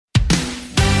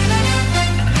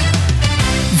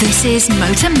This is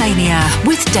Motor Mania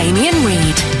with Damien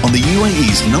Reid on the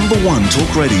UAE's #1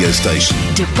 talk radio station,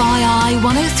 Dubai Eye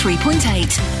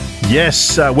 103.8.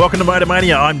 Yes, welcome to Motor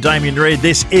Mania. I'm Damien Reid.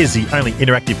 This is the only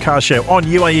interactive car show on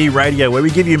UAE Radio where we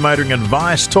give you motoring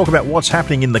advice, talk about what's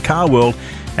happening in the car world,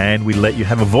 and we let you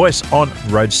have a voice on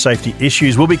road safety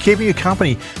issues. We'll be keeping you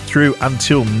company through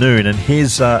until noon, and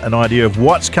here's an idea of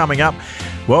what's coming up.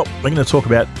 Well, we're going to talk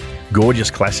about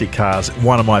gorgeous classic cars,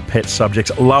 one of my pet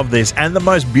subjects. Love this. And the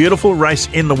most beautiful race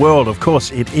in the world, of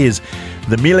course, it is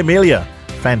the Mille Miglia.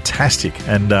 Fantastic.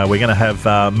 And we're going to have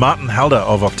Martin Halder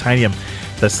of Octanium.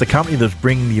 That's the company that's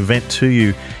bringing the event to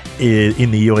you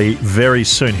in the UAE very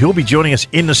soon. He'll be joining us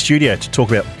in the studio to talk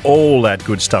about all that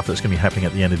good stuff that's going to be happening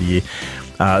at the end of the year.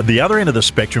 The other end of the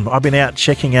spectrum, I've been out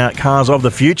checking out cars of the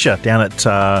future down at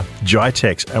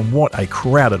GITEX, and what a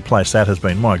crowded place that has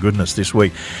been. My goodness, this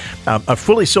week. A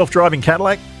fully self-driving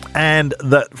Cadillac and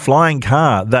that flying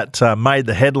car that made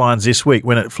the headlines this week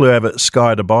when it flew over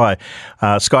Skydive Dubai,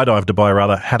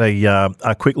 had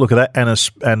a quick look at that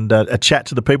and a chat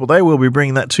to the people there. We'll be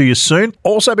bringing that to you soon.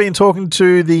 Also been talking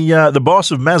to the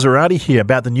boss of Maserati here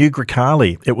about the new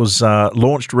Grecale. It was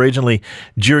launched regionally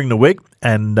during the week,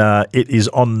 and it is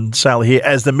on sale here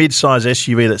as the mid-size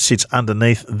SUV that sits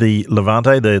underneath the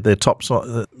Levante, the top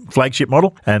flagship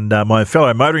model. And my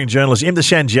fellow motoring journalists Imda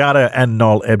Shangiato and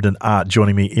Noel Ebden are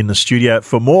joining me in the studio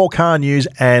for more car news,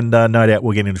 and no doubt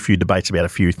we'll get into a few debates about a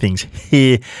few things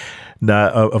here.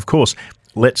 Of course,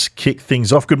 let's kick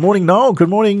things off. Good morning, Noel. Good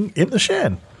morning, Imda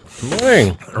Shan. Good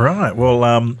morning. Right,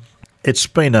 well, it's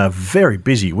been a very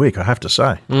busy week, I have to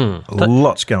say.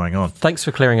 Lots going on. Thanks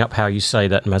for clearing up how you say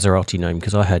that Maserati name,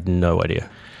 because I had no idea.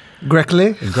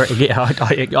 Grecale?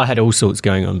 Yeah, I had all sorts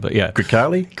going on, but yeah.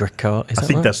 Grecale? Grecale, I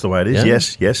think that's the way it is.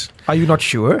 Yeah. Yes. Are you not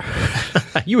sure?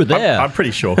 You were there. I'm pretty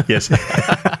sure, yes.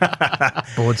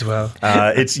 Bodes well.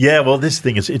 This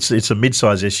thing is it's a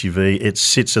mid-size SUV. It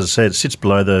sits, as I said,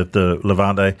 below the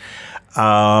Levante.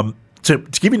 To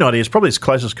give you an idea, it's probably its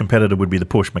closest competitor would be the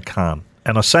Porsche Macan.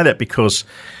 And I say that because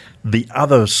the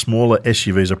other smaller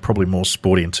SUVs are probably more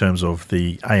sporty in terms of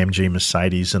the AMG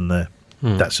Mercedes and that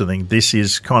sort of thing. This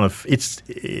is it's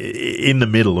in the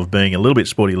middle of being a little bit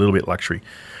sporty, a little bit luxury,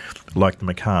 like the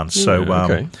Macan.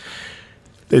 So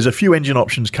there's a few engine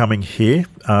options coming here.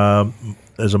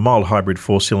 There's a mild hybrid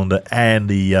 4-cylinder and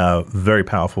the very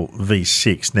powerful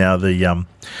V6. Now, the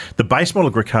base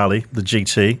model Grecale, the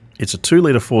GT, it's a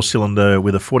 2-litre 4-cylinder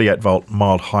with a 48-volt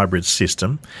mild hybrid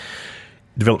system.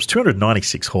 It develops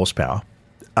 296 horsepower,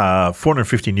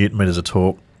 450 newton meters of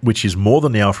torque, which is more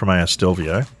than the Alfa Romeo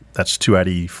Stelvio. That's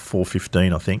 280,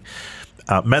 415, I think.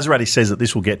 Maserati says that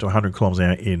this will get to 100 kilometres an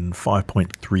hour in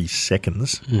 5.3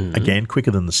 seconds. Again,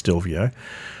 quicker than the Stelvio.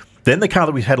 Then the car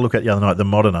that we had a look at the other night, the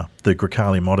Modena, the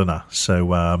Grecale Modena.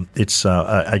 So it's,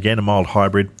 again, a mild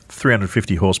hybrid,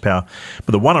 350 horsepower.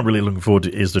 But the one I'm really looking forward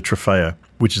to is the Trofeo,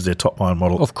 which is their top-line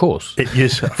model. Of course. It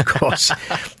uses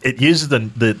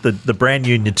the brand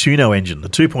new Nettuno engine, the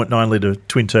 2.9-litre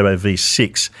twin-turbo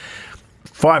V6,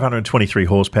 523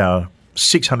 horsepower,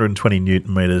 620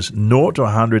 newton meters, 0 to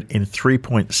 100 in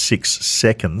 3.6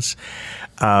 seconds.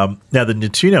 Now, the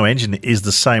Nettuno engine is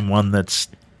the same one it's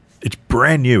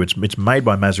brand new. It's made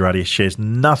by Maserati. It shares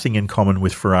nothing in common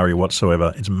with Ferrari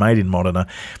whatsoever. It's made in Modena,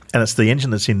 and it's the engine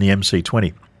that's in the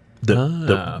MC20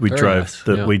 that we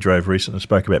drove recently and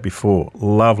spoke about before.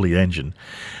 Lovely engine,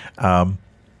 and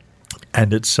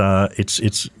it's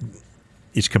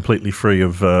completely free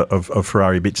of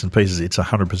Ferrari bits and pieces. It's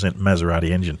 100% Maserati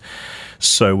engine.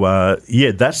 So,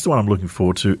 that's the one I'm looking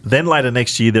forward to. Then later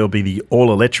next year, there'll be the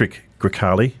all-electric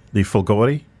Grecale, the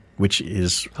Folgore, which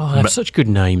is... Oh, they have such good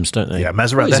names, don't they? Yeah,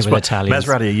 Maserati. That's what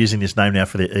Maserati are using this name now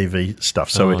for their EV stuff,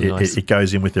 so it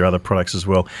goes in with their other products as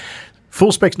well.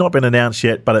 Full spec's not been announced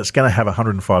yet, but it's going to have a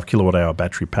 105 kilowatt-hour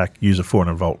battery pack, use a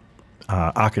 400-volt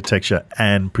architecture,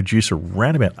 and produce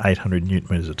around about 800 newton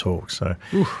meters of torque. So...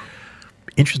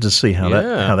 Interested to see how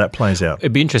that plays out.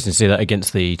 It'd be interesting to see that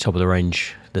against the top of the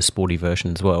range, the sporty version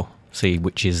as well. See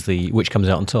which comes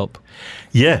out on top.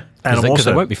 Yeah, and because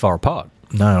they won't be far apart.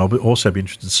 No, I'll also be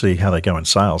interested to see how they go in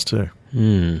sales too.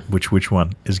 Which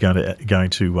one is going to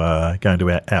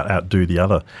outdo the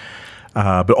other?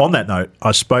 But on that note,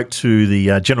 I spoke to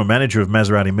the general manager of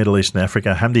Maserati Middle East and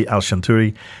Africa, Hamdi Al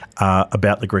Shanturi,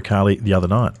 about the Grecale the other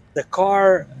night. The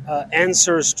car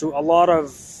answers to a lot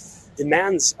of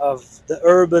demands of the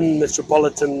urban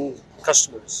metropolitan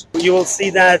customers. You will see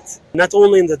that not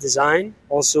only in the design,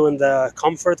 also in the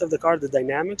comfort of the car, the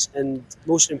dynamics, and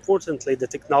most importantly, the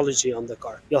technology on the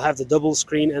car. You'll have the double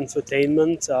screen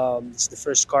infotainment. It's the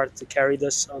first car to carry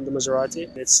this on the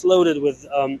Maserati. It's loaded with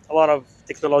a lot of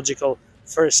technological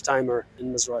first-timer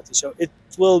in Maserati. So it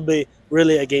will be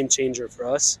really a game changer for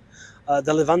us.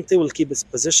 The Levante will keep its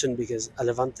position because a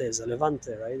Levante is a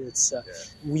Levante, right?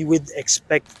 We would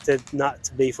expect it not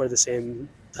to be for the same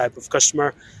type of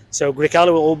customer. So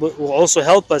Grecale will also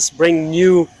help us bring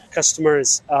new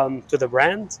customers to the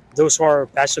brand, those who are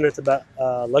passionate about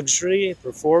luxury,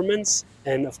 performance,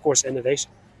 and of course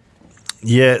innovation.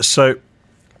 Yeah, so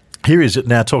here is it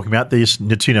now talking about this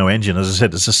Nettuno engine. As I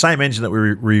said, it's the same engine that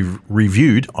we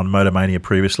reviewed on Motormania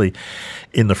previously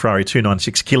in the Ferrari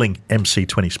 296 Killing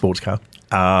MC20 sports car.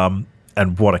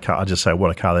 And what a car, I just say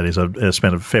what a car that is. I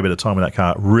spent a fair bit of time with that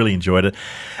car, really enjoyed it.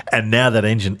 And now that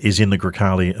engine is in the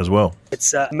Grecale as well.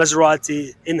 It's a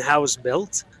Maserati in-house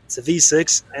built. It's a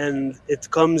V6 and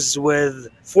it comes with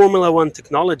Formula One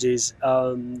technologies,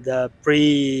 the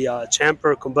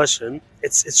pre-chamber combustion.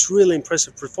 It's really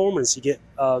impressive performance you get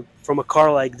from a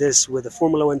car like this with the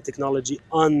Formula One technology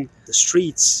on the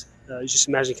streets. You just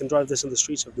imagine you can drive this on the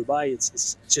streets of Dubai.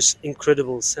 It's just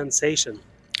incredible sensation.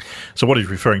 So what he's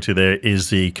referring to there is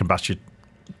the combustion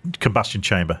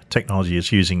chamber technology.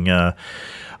 It's using.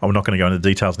 I'm not going to go into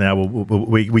details now.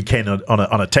 We can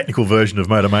on a technical version of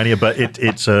Motormania, but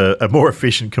it's a more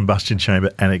efficient combustion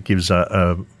chamber, and it gives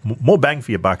more bang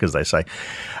for your buck, as they say.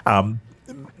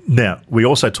 Now, we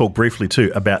also talked briefly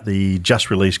too about the just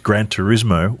released Gran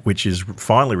Turismo, which is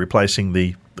finally replacing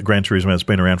the Gran Turismo that's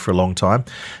been around for a long time,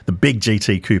 the big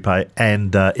GT Coupe,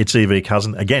 and its EV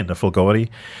cousin, again, the Folgore,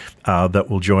 that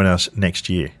will join us next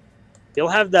year. You'll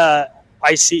have the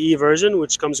ICE version,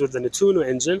 which comes with the Nettuno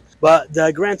engine, but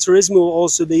the Gran Turismo will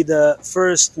also be the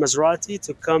first Maserati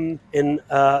to come in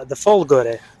the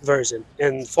Folgore version.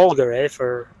 And Folgore,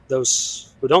 for those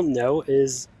who don't know,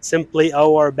 is simply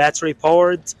our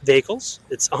battery-powered vehicles.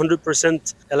 It's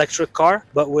 100% electric car,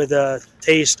 but with a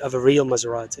taste of a real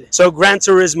Maserati. So Gran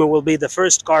Turismo will be the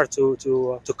first car to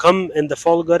come in the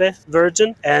Folgore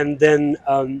version, and then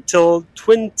till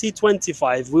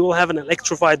 2025, we will have an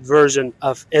electrified version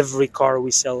of every car we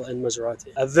sell in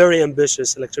Maserati. A very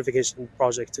ambitious electrification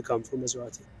project to come from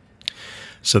Maserati.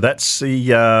 So that's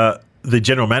the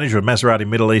general manager of Maserati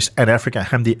Middle East and Africa,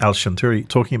 Hamdi Al-Shanturi,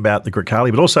 talking about the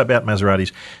Grecale, but also about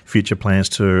Maserati's future plans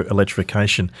to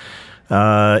electrification.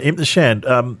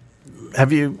 Imtishan,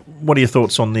 what are your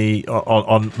thoughts on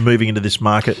on moving into this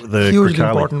market, the hugely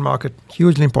Grecale?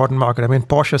 Hugely important market. I mean,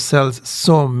 Porsche sells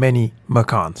so many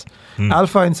Macans.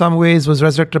 Alpha, in some ways, was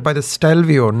resurrected by the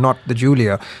Stelvio, not the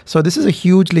Giulia. So this is a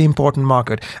hugely important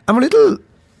market. I'm a little...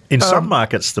 In some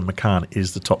markets, the Macan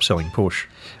is the top-selling Porsche.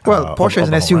 Well, Porsche is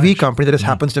an SUV company that just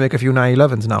happens to make a few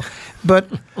 911s now. But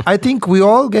I think we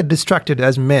all get distracted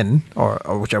as men, or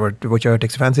whichever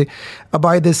takes a fancy,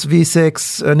 by this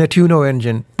V6 Nettuno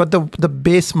engine. But the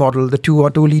base model, the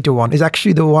 2-liter one, is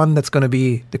actually the one that's going to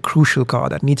be the crucial car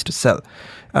that needs to sell.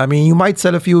 I mean, you might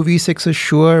sell a few V6s,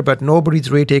 sure, but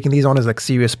nobody's really taking these on as like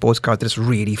serious sports cars. They're just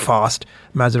really fast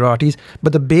Maseratis.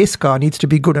 But the base car needs to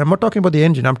be good. And I'm not talking about the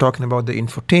engine. I'm talking about the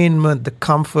infotainment, the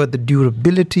comfort, the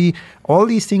durability. All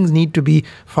these things need to be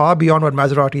far beyond what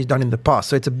Maserati has done in the past.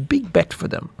 So it's a big bet for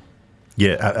them.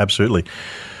 Yeah, absolutely.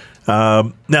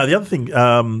 Now, the other thing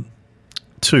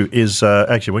too is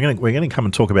actually we're going to come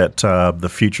and talk about the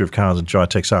future of cars and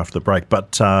GITEX after the break.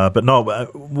 But Noel,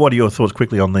 what are your thoughts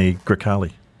quickly on the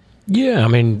Grecale? Yeah, I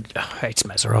mean, it's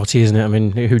Maserati, isn't it? I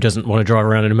mean, who doesn't want to drive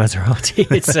around in a Maserati?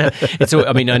 It's.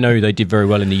 I mean, I know they did very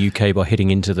well in the UK by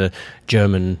hitting into the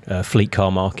German fleet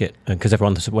car market because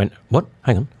everyone went, "What?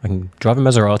 Hang on, I can drive a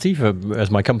Maserati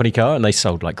as my company car," and they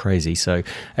sold like crazy. So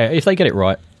if they get it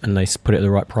right and they put it at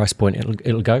the right price point,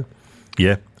 it'll go.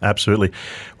 Yeah, absolutely.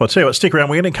 Well, I'll tell you what, stick around.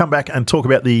 We're going to come back and talk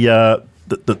about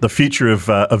the future of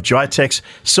GITEX,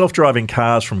 self-driving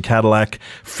cars from Cadillac,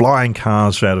 flying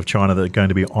cars out of China that are going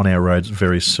to be on our roads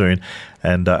very soon,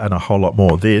 and a whole lot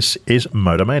more. This is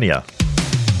Motormania.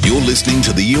 You're listening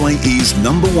to the UAE's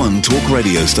 #1 talk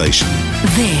radio station.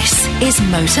 This is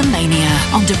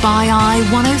Motormania on Dubai Eye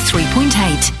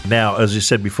 103.8. Now, as you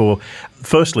said before,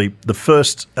 firstly, the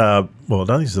first, I don't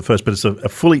think it's the first, but it's a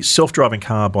fully self-driving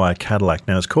car by a Cadillac.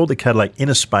 Now, it's called the Cadillac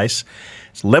InnerSpace.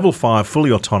 It's level 5,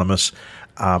 fully autonomous,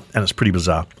 and it's pretty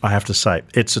bizarre, I have to say.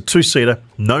 It's a 2-seater,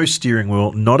 no steering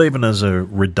wheel, not even as a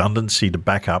redundancy to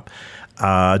back up,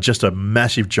 just a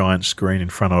massive giant screen in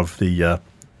front of the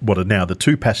what are now the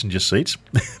 2 passenger seats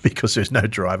because there's no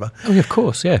driver. Oh, of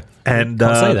course, yeah. And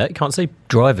can't say that. You can't say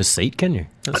driver's seat, can you?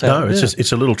 No,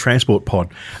 it's a little transport pod.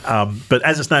 But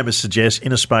as its name suggests,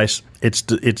 InnerSpace,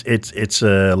 it's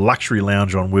a luxury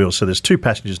lounge on wheels. So there's 2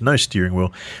 passengers, no steering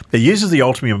wheel. It uses the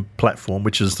Ultium platform,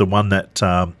 which is the one that's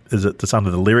under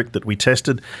the Lyric that we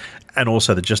tested, and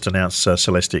also the just announced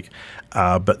Celestiq.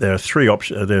 But there are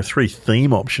three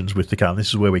theme options with the car. And this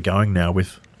is where we're going now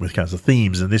with cars, the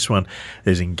themes. And this one,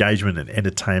 there's engagement and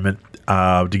entertainment.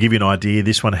 To give you an idea,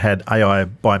 this one had AI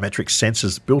biometric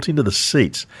sensors built into the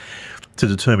seats to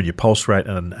determine your pulse rate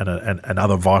and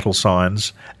other vital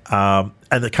signs. And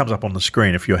it comes up on the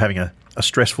screen if you're having a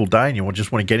stressful day and you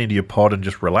just want to get into your pod and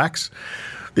just relax.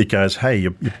 It goes, hey,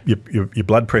 your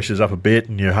blood pressure's up a bit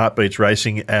and your heartbeat's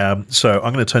racing. So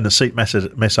I'm going to turn the seat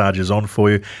massages on for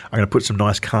you. I'm going to put some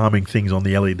nice calming things on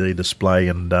the LED display,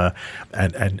 and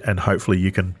hopefully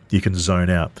you can zone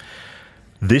out.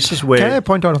 This is where. Can I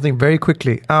point out something very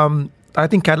quickly? I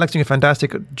think Cadillac's doing a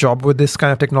fantastic job with this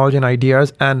kind of technology and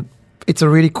ideas, and it's a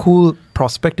really cool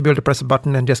prospect to be able to press a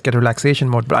button and just get relaxation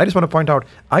mode. But I just want to point out,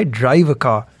 I drive a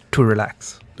car to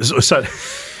relax. So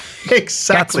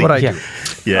exactly. That's what I do.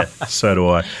 Yeah, so do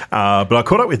I. But I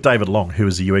caught up with David Long, who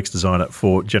is the UX designer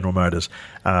for General Motors,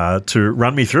 to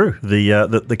run me through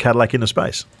the Cadillac Inner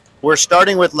Space. We're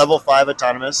starting with level 5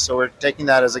 autonomous, so we're taking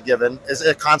that as a given. It's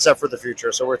a concept for the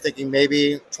future. So we're thinking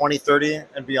maybe 2030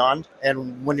 and beyond.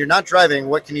 And when you're not driving,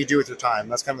 what can you do with your time?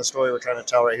 That's kind of the story we're trying to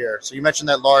tell right here. So you mentioned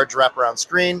that large wraparound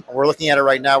screen. We're looking at it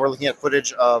right now. We're looking at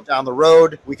footage of down the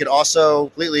road. We could also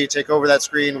completely take over that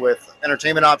screen with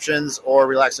entertainment options or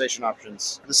relaxation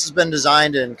options. This has been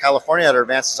designed in California at our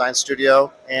Advanced Design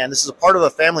Studio. And this is a part of a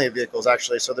family of vehicles,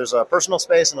 actually. So there's a personal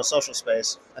space and a social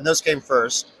space. And those came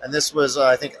first. And this was,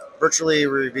 I think, virtually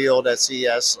revealed at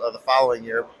CES the following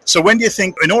year. So when do you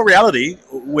think, in all reality,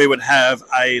 we would have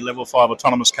a level 5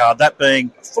 autonomous car, that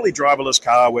being a fully driverless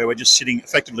car where we're just sitting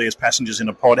effectively as passengers in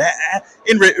a pod?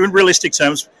 In realistic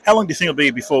terms, how long do you think it'll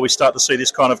be before we start to see this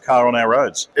kind of car on our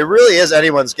roads? It really is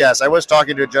anyone's guess. I was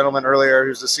talking to a gentleman earlier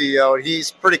who's the CEO, and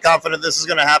he's pretty confident this is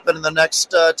going to happen in the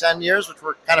next 10 years, which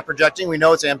we're kind of projecting. We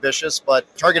know it's ambitious,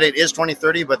 but target date is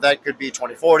 2030, but that could be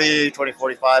 2040,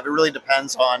 2045. It really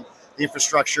depends on the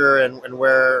infrastructure and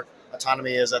where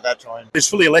autonomy is at that time. It's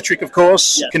fully electric, of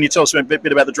course. Yeah. Can you tell us a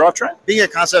bit about the drivetrain? Being a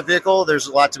concept vehicle, there's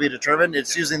a lot to be determined.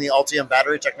 It's using the Ultium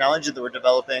battery technology that we're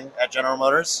developing at General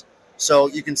Motors. So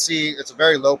you can see it's a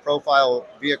very low-profile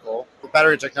vehicle. The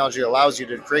battery technology allows you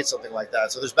to create something like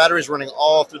that. So there's batteries running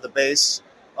all through the base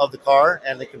of the car,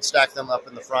 and they can stack them up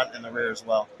in the front and the rear as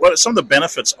well. What are some of the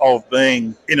benefits of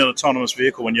being in an autonomous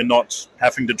vehicle when you're not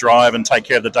having to drive and take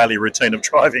care of the daily routine of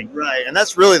driving? Right, and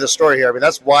that's really the story here. I mean,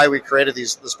 that's why we created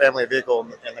this family of vehicle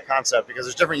and the concept, because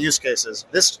there's different use cases.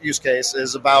 This use case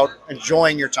is about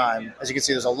enjoying your time. As you can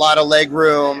see, there's a lot of leg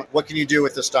room. What can you do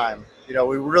with this time? You know,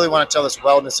 we really want to tell this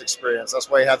wellness experience. That's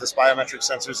why you have this biometric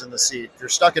sensors in the seat. If you're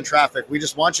stuck in traffic, we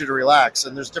just want you to relax.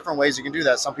 And there's different ways you can do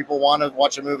that. Some people want to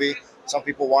watch a movie. Some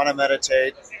people want to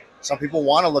meditate. Some people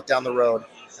want to look down the road.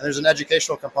 And there's an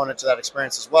educational component to that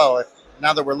experience as well.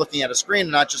 Now that we're looking at a screen,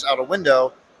 not just out a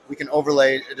window, we can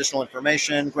overlay additional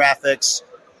information, graphics,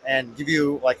 and give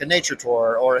you like a nature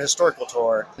tour or a historical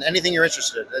tour, and anything you're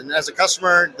interested in. And as a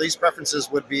customer, these preferences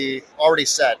would be already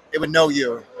set. It would know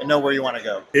you and know where you want to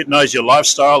go. It knows your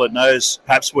lifestyle. It knows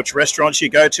perhaps which restaurants you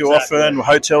go to often,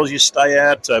 hotels you stay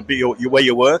at, where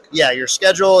you work. Yeah, your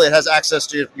schedule. It has access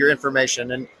to your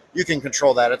information, and you can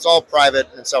control that. It's all private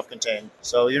and self-contained.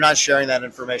 So you're not sharing that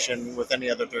information with any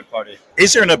other third party.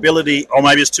 Is there an ability, or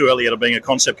maybe it's too early yet of being a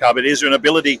concept car, but is there an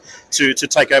ability to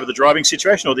take over the driving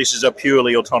situation, or this is a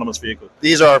purely autonomous vehicle?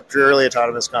 These are purely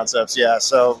autonomous concepts, yeah.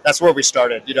 So that's where we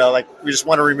started. You know, like we just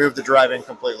want to remove the driving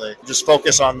completely. Just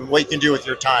focus on what you can do with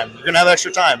your time. You're going to have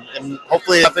extra time, and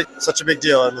hopefully it's such a big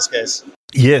deal in this case.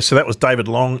 Yeah, so that was David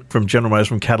Long from General Motors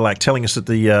from Cadillac telling us that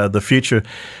the future,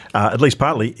 at least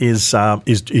partly, is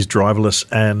driverless,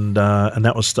 and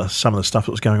that was some of the stuff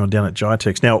that was going on down at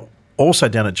GITEX. Now, also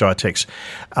down at GITEX,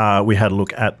 we had a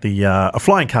look at a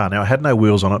flying car. Now, it had no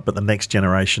wheels on it, but the next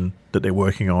generation that they're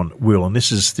working on will, and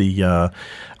this is the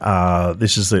car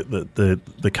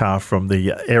from the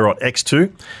Aerot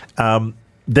X2.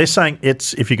 They're saying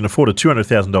it's, if you can afford a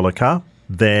 $200,000 car,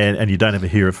 then, and you don't have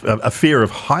a fear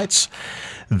of heights,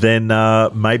 then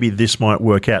maybe this might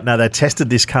work out. Now, they tested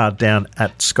this car down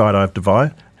at Skydive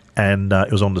Dubai, and it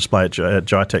was on display at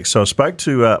GITEX. So I spoke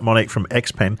to Monique from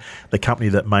XPeng, the company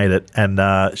that made it,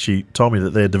 and she told me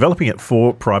that they're developing it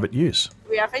for private use.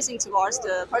 We are facing towards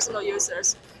the personal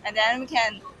users, and then we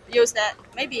can use that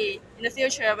maybe in the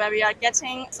future when we are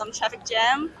getting some traffic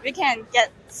jam, we can get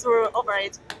through over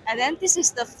it. And then this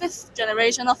is the 5th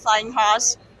generation of flying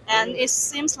cars. And it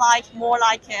seems like more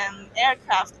like an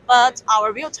aircraft, but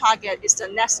our real target is the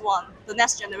next one, the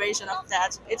next generation of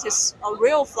that. It is a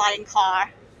real flying car,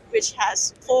 which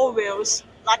has 4 wheels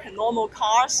like a normal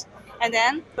cars, And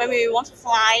then when we want to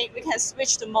fly, we can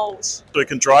switch the modes. So it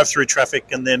can drive through traffic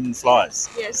and then fly.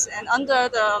 Yes, and under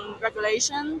the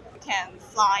regulation, we can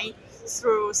fly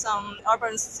through some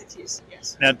urban cities,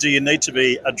 yes. Now, do you need to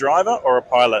be a driver or a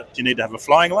pilot? Do you need to have a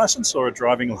flying license or a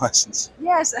driving license?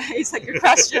 Yes, it's a good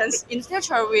question. In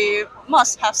future, we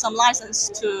must have some license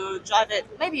to drive it.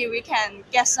 Maybe we can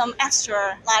get some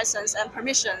extra license and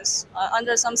permissions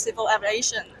under some civil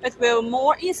aviation. It will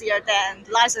more easier than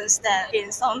license than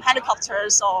in some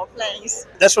helicopters or planes.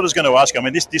 That's what I was going to ask. I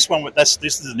mean, this one, this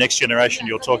is the next generation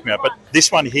you're talking about, but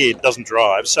this one here doesn't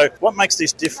drive. So what makes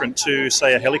this different to,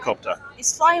 say, a helicopter?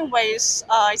 Its flying ways,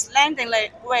 its landing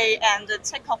way and the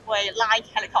takeoff way like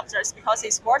helicopters because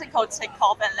it's vertical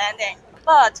takeoff and landing.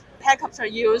 But helicopter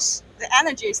use, the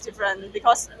energy is different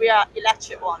because we are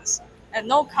electric ones and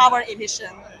no carbon emission.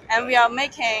 And we are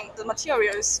making the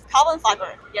materials carbon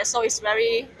fiber. Yeah, so it's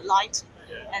very light.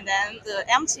 And then the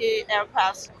empty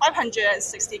aircraft,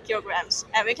 560 kilograms.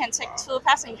 And we can take 2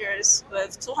 passengers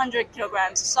with 200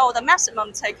 kilograms. So the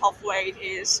maximum takeoff weight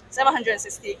is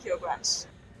 760 kilograms.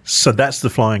 So that's the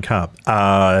flying car.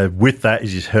 With that,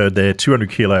 as you heard there, 200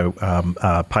 kilo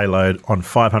payload on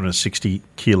 560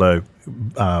 kilo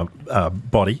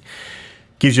body.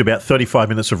 Gives you about 35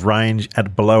 minutes of range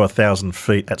at below 1,000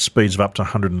 feet at speeds of up to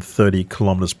 130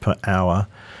 kilometres per hour.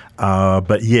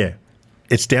 But yeah,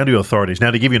 it's down to authorities.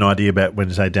 Now, to give you an idea about when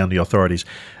you say down to authorities,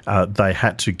 they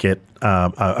had to get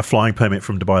a flying permit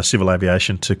from Dubai Civil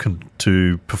Aviation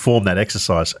to perform that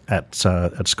exercise at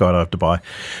Skydive Dubai.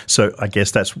 So I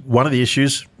guess that's one of the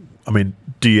issues. I mean,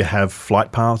 do you have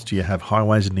flight paths? Do you have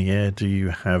highways in the air?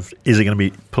 Is it going to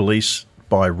be police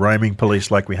by roaming police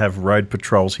like we have road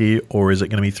patrols here, or is it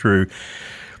going to be through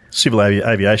civil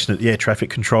aviation at the air traffic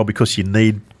control because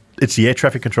it's the air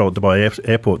traffic control at Dubai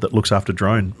Airport that looks after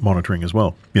drone monitoring as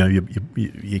well. You know,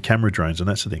 your camera drones and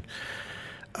that's the thing.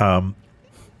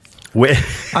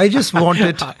 I just want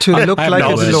it to look like a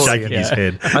DeLorean. Shaking his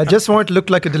head. I just want it to look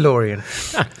like a DeLorean.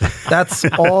 That's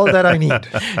all that I need.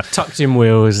 Tucked in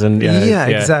wheels and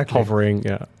exactly. Hovering.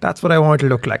 Yeah, that's what I want it to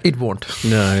look like. It won't.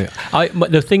 No,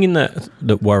 but the thing that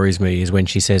worries me is when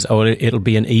she says, "Oh, it'll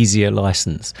be an easier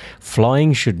license."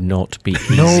 Flying should not be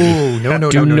easy. No.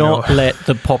 Do not let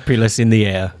the populace in the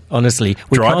air. Honestly,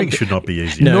 driving should not be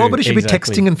easy. No, nobody should be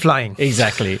texting and flying.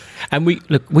 Exactly. And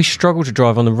we struggle to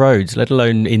drive on the roads, let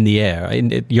alone in the air.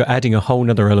 You're adding a whole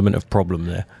other element of problem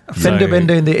there. A fender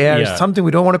bender in the air is something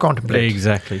we don't want to contemplate.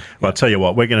 Exactly. Well, I'll tell you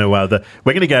what, we're going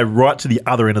to go right to the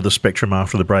other end of the spectrum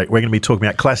after the break. We're going to be talking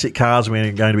about classic cars. We're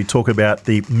going to be talking about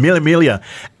the Mille Miglia,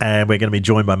 and we're going to be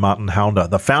joined by Martin Halder,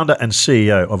 the founder and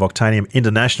CEO of Octanium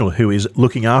International, who is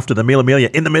looking after the Mille Miglia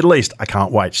in the Middle East. I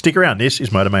can't wait. Stick around. This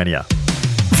is Motor Mania.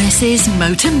 This is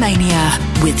Motor Mania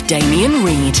with Damien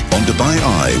Reid. On Dubai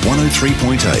Eye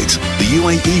 103.8, the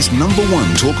UAE's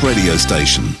 #1 talk radio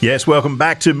station. Yes, welcome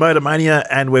back to Motor Mania,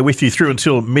 and we're with you through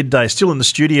until midday. Still in the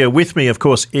studio with me, of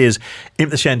course, is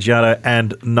Imthishan Jaddo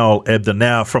and Noel Ebden.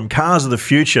 Now, from Cars of the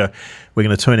Future, we're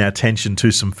going to turn our attention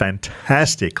to some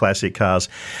fantastic classic cars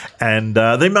and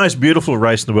the most beautiful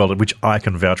race in the world, which I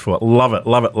can vouch for. Love it,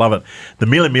 love it, love it. The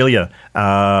Mille Miglia.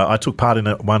 I took part in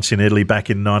it once in Italy back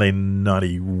in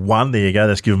 1991. There you go.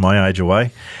 That's giving my age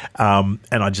away. And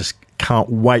I just can't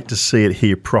wait to see it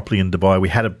here properly in Dubai. We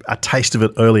had a taste of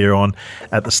it earlier on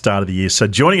at the start of the year. So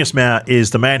joining us now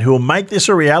is the man who will make this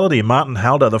a reality, Martin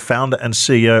Halder, the founder and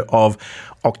CEO of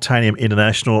Octanium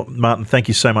International. Martin, thank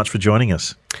you so much for joining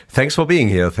us. Thanks for being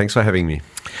here. Thanks for having me.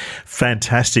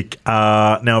 Fantastic.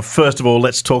 Now, first of all,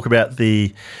 let's talk about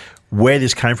where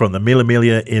this came from. The Mille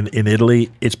Miglia in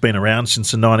Italy. It's been around since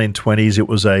the 1920s. It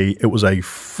was a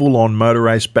full-on motor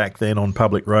race back then on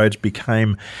public roads.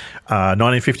 Became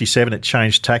 1957. It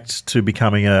changed tacks to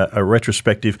becoming a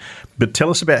retrospective. But tell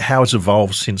us about how it's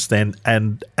evolved since then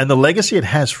and the legacy it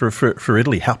has for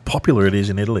Italy. How popular it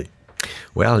is in Italy.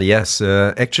 Well, yes.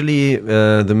 Actually,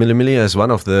 the Mille Miglia is one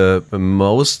of the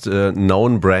most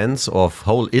known brands of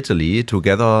whole Italy,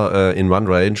 together in one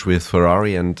range with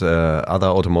Ferrari and other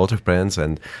automotive brands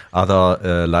and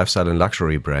other lifestyle and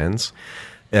luxury brands.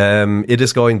 It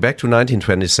is going back to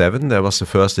 1927. There was the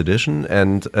first edition.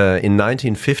 And in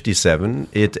 1957,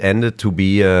 it ended to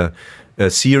be a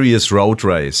serious road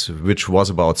race, which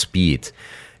was about speed.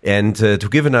 And to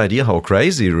give an idea how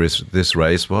crazy this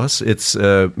race was, it's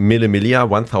Mille Miglia,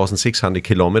 1,600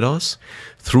 kilometers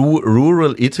through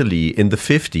rural Italy in the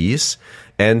 50s.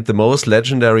 And the most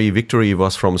legendary victory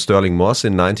was from Stirling Moss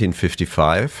in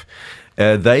 1955.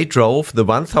 They drove the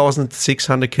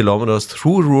 1,600 kilometers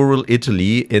through rural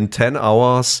Italy in 10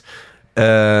 hours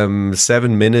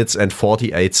 7 minutes and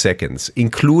 48 seconds,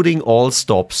 including all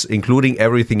stops, including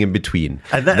everything in between.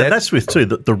 And that's with, too,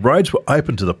 the roads were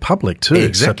open to the public, too.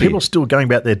 Exactly. So people are still going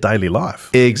about their daily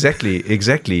life. Exactly.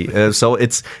 So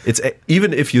it's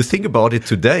even if you think about it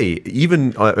today,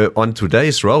 even on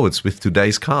today's roads with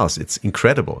today's cars, it's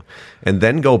incredible. And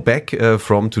then go back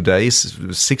from today's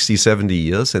 60, 70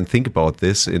 years and think about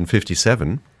this in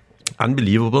 57.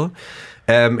 Unbelievable.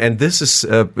 And this is,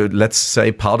 let's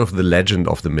say, part of the legend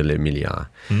of the Mille Miglia.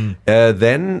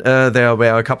 Then there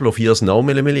were a couple of years no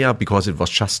Mille Miglia because it was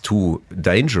just too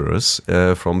dangerous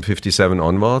from 57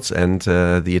 onwards, and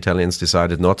the Italians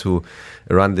decided not to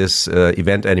run this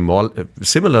event anymore.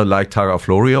 Similar like Targa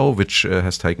Florio, which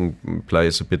has taken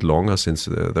place a bit longer since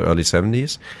the early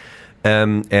 70s.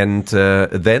 And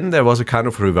then there was a kind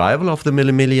of revival of the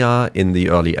Mille Miglia in the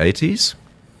early 80s.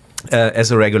 As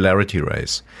a regularity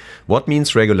race. What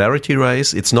means regularity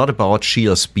race? It's not about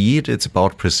sheer speed, it's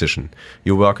about precision.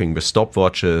 You're working with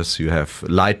stopwatches, you have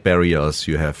light barriers,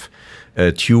 you have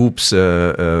tubes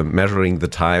measuring the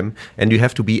time, and you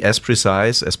have to be as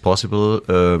precise as possible,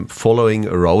 following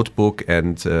a road book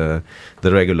and the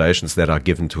regulations that are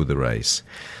given to the race.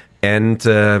 And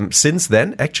since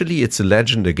then, actually, it's a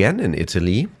legend again in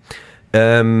Italy.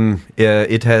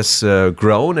 It has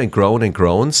grown and grown and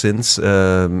grown since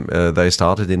they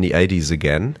started in the 80s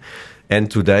again.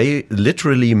 And today,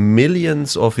 literally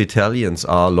millions of Italians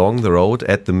are along the road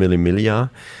at the Mille Miglia.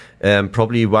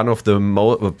 Probably one of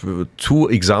the two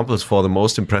examples for the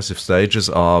most impressive stages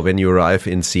are when you arrive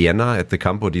in Siena at the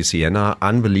Campo di Siena,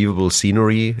 unbelievable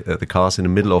scenery, the cars in the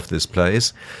middle of this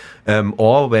place,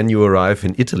 or when you arrive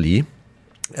in Italy,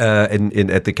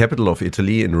 at the capital of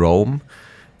Italy, in Rome.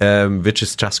 Which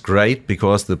is just great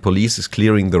because the police is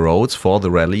clearing the roads for the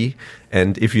rally.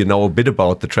 And if you know a bit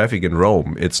about the traffic in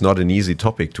Rome, it's not an easy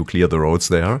topic to clear the roads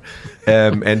there.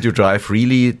 And you drive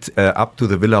really up to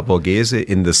the Villa Borghese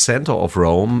in the center of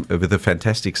Rome with a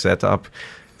fantastic setup.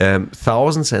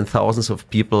 Thousands and thousands of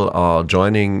people are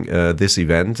joining this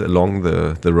event along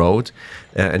the road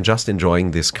and just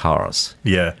enjoying these cars.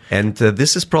 Yeah. And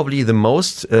this is probably the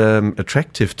most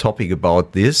attractive topic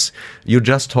about this. You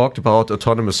just talked about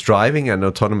autonomous driving and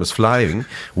autonomous flying.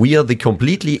 We are the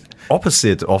completely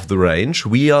opposite of the range.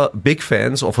 We are big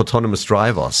fans of autonomous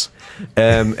drivers.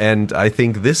 And I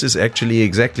think this is actually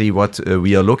exactly what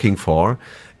we are looking for.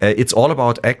 It's all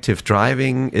about active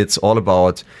driving. It's all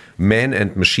about man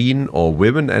and machine, or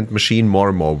women and machine, more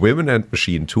and more women and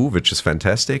machine too, which is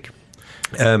fantastic.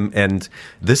 And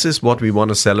this is what we want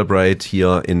to celebrate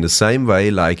here in the same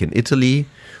way like in Italy.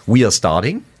 We are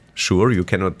starting. Sure, you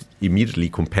cannot immediately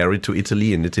compare it to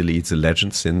Italy. In Italy, it's a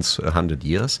legend since 100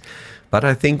 years. But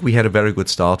I think we had a very good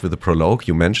start with the prologue.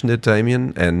 You mentioned it,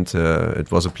 Damien, and it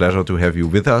was a pleasure to have you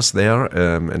with us there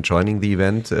and joining the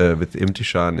event with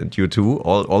Imtishan and you too.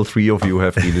 All three of you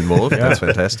have been involved. That's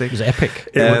fantastic. It was epic.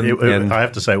 I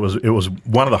have to say, it was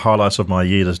one of the highlights of my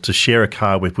year. To share a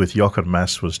car with Jochen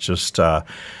Mass was just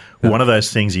one of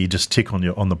those things you just tick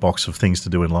on the box of things to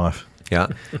do in life. Yeah,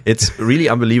 it's really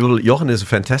unbelievable. Jochen is a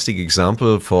fantastic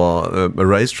example for a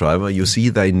race driver. You see,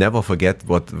 they never forget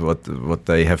what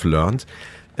they have learned.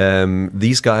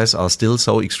 These guys are still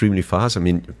so extremely fast. I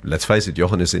mean, let's face it,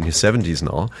 Jochen is in his 70s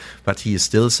now, but he is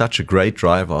still such a great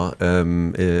driver.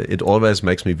 It always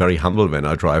makes me very humble when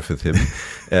I drive with him.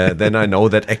 Then I know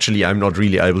that actually I'm not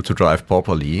really able to drive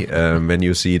properly when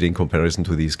you see it in comparison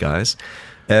to these guys.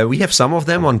 We have some of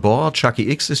them on board. Chucky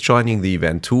X is joining the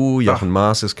event too. Jochen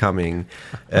Maas is coming.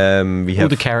 We have all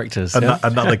the characters.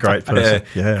 Another great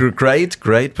person.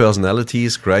 Great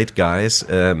personalities, great guys.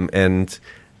 And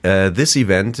this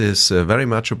event is very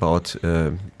much about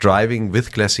driving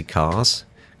with classic cars.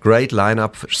 Great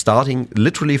lineup starting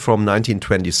literally from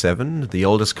 1927. The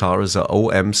oldest car is a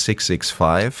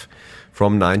OM665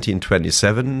 from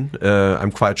 1927.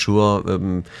 I'm quite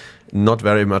sure not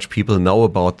very much people know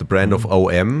about the brand of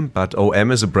OM, but OM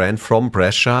is a brand from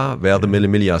Brescia where the Mille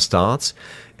Miglia starts.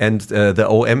 And the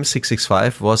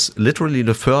OM665 was literally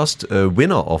the first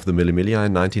winner of the Mille Miglia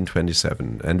in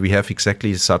 1927. And we have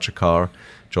exactly such a car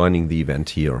joining the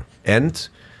event here. And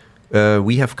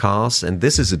we have cars, and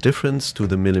this is a difference to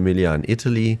the Mille Miglia in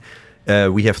Italy.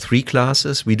 We have three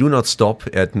classes. We do not stop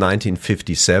at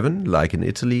 1957 like in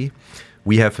Italy.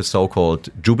 We have a so-called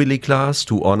Jubilee class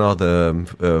to honor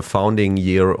the founding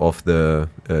year of the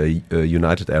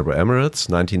United Arab Emirates,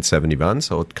 1971,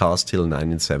 so cars till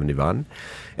 1971.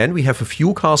 And we have a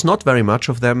few cars, not very much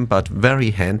of them, but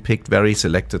very hand-picked, very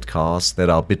selected cars that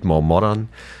are a bit more modern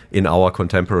in our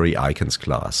contemporary icons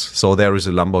class. So there is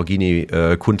a Lamborghini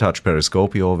Countach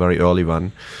Periscopio, very early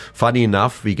one. Funny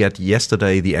enough, we get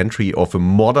yesterday the entry of a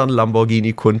modern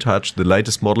Lamborghini Countach, the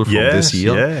latest model from this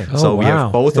year. Yeah. So we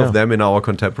have both of them in our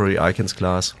contemporary icons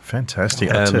class. Fantastic.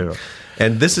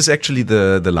 And this is actually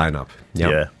the lineup.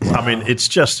 Yeah. I mean, it's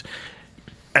just,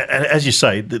 as you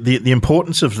say, the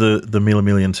importance of the Mille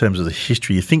Miglia in terms of the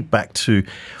history. You think back to,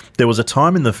 there was a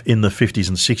time in the 50s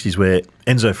and 60s where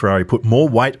Enzo Ferrari put more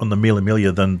weight on the Mille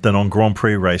Miglia than on Grand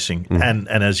Prix racing. And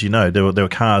as you know, there were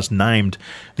cars named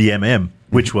the MM,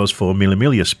 which was for Mille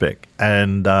Miglia spec.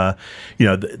 And,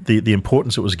 the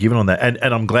importance that was given on that. And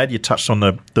I'm glad you touched on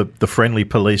the friendly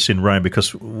police in Rome,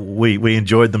 because we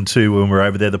enjoyed them too when we were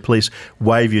over there. The police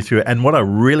wave you through. And what I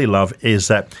really love is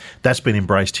that's been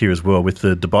embraced here as well with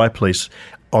the Dubai police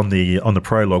on the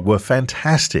prologue were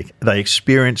fantastic. They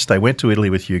went to Italy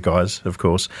with you guys, of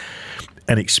course,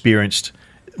 and experienced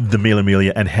the Mille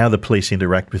Miglia and how the police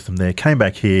interact with them there. Came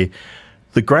back here.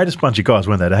 The greatest bunch of guys,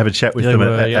 weren't they? To have a chat with them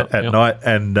at night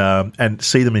and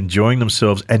see them enjoying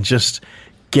themselves and just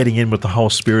getting in with the whole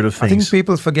spirit of things. I think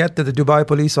people forget that the Dubai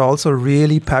police are also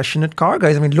really passionate car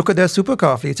guys. I mean, look at their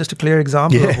supercar fleet. It's just a clear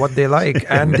example of what they like.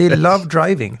 And they love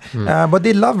driving. But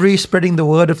they love really spreading the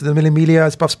word of the Mille Miglia,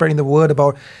 spreading the word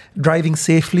about driving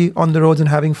safely on the roads and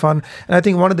having fun. And I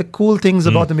think one of the cool things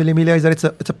about the Mille Miglia is that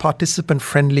it's a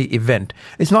participant-friendly event.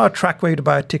 It's not a track where you to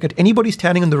buy a ticket. Anybody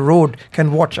standing on the road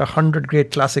can watch 100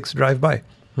 great classics drive by.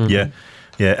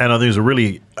 Yeah, and I think it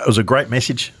was a great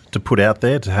message to put out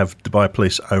there, to have Dubai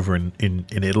police over in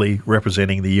Italy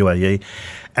representing the UAE,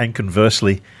 and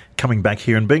conversely coming back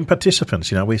here and being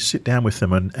participants. We sit down with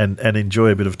them and enjoy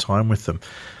a bit of time with them.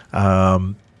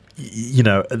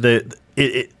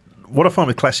 What I find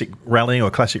with classic rallying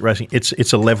or classic racing,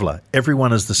 it's a leveler.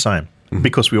 Everyone is the same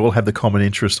because we all have the common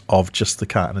interest of just the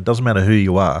car, and it doesn't matter who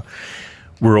you are.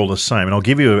 We're all the same. And I'll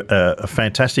give you a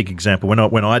fantastic example.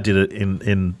 When I did it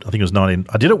in I think it was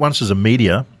I did it once as a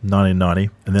media, 1990,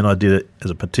 and then I did it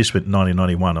as a participant in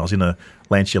 1991. I was in a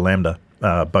Lancia Lambda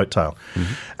boat tail.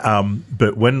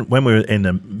 But when we were in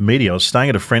the media, I was staying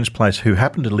at a friend's place who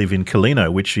happened to live in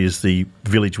Colino, which is the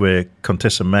village where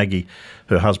Contessa Maggie,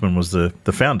 her husband, was the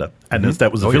founder. And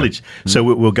that was the village. Yeah. So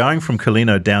we were going from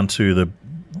Colino down to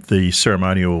the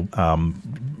ceremonial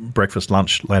breakfast,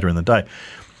 lunch later in the day.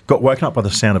 Got woken up by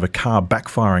the sound of a car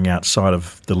backfiring outside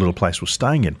of the little place we're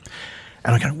staying in,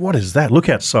 and I go, "What is that?" Look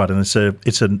outside, and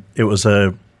it was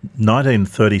a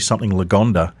 1930 something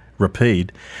Lagonda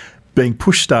Rapide being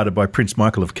push started by Prince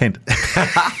Michael of Kent.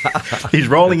 He's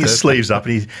rolling his sleeves up,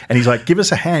 and he's like, "Give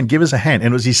us a hand, give us a hand."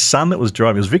 And it was his son that was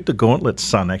driving. It was Victor Gauntlet's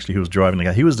son actually who was driving the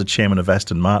car. He was the chairman of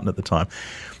Aston Martin at the time,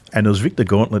 and it was Victor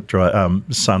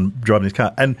Gauntlet's son driving his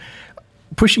car and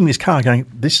pushing this car, going,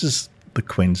 "This is the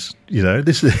Queen's,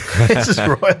 this is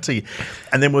royalty."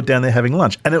 And then we're down there having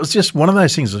lunch. And it was just one of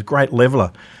those things, a great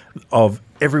leveler of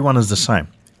everyone is the same.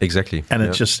 Exactly. And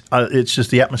it's just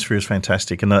the atmosphere is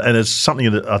fantastic. And it's something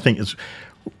that I think has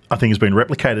been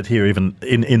replicated here, even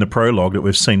in the prologue that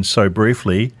we've seen so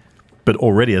briefly, but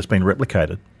already has been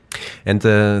replicated. And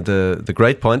the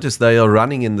great point is they are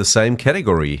running in the same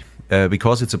category.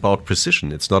 Because it's about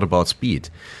precision, it's not about speed.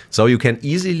 So you can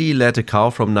easily let a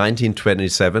car from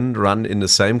 1927 run in the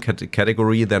same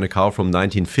category than a car from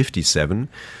 1957.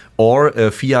 Or a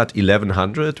Fiat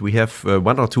 1100. We have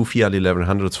one or two Fiat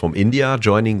 1100s from India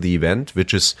joining the event,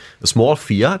 which is a small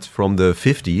Fiat from the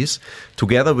 50s,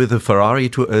 together with a Ferrari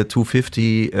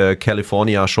 250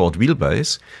 California short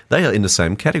wheelbase. They are in the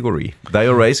same category. They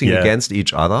are racing against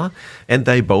each other, and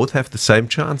they both have the same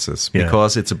chances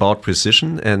because it's about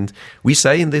precision. And we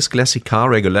say in this classic car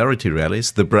regularity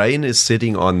rallies, the brain is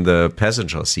sitting on the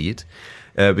passenger seat.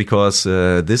 Because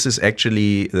this is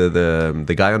actually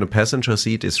the guy on the passenger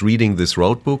seat is reading this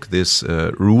road book, these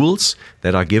rules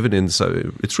that are given in.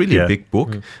 So it's really a big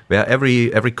book where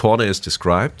every corner is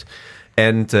described,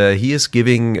 and he is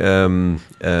giving the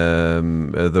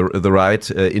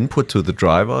right input to the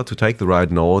driver to take the right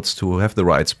notes, to have the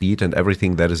right speed, and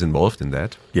everything that is involved in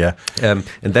that. Yeah, and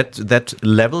that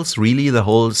levels really the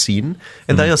whole scene.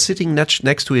 And they are sitting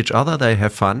next to each other. They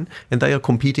have fun, and they are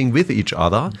competing with each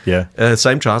other. Yeah,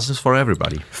 same chances for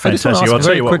everybody. Fantastic. I just want to ask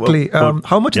very quickly,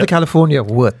 how much is the California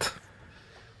worth?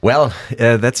 Well,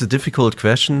 that's a difficult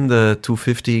question. The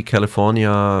 250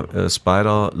 California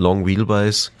Spider long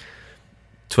wheelbase.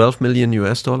 12 million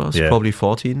US dollars, Yeah. probably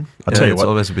 14. I'll tell you it's what.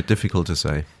 always a bit difficult to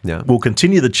say. Yeah. We'll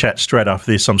continue the chat straight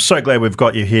after this. I'm so glad we've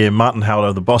got you here, Martin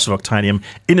Halder, the boss of Octanium,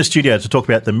 in the studio to talk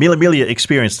about the Mille Miglia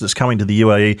experience that's coming to the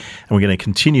UAE, and we're going to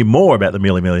continue more about the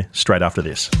Mille Miglia straight after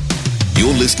this.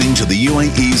 You're listening to the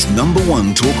UAE's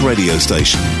 #1 talk radio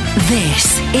station.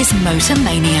 This is Motor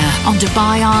Mania on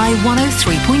Dubai Eye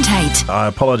 103.8. I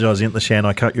apologise, Intlishan,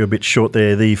 I cut you a bit short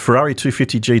there. The Ferrari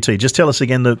 250 GT, just tell us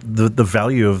again the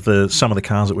value of some of the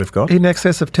cars that we've got. In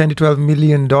excess of $10 to $12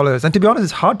 million. And to be honest,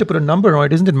 it's hard to put a number on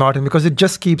it, isn't it, Martin? Because it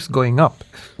just keeps going up.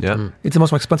 Yeah. It's the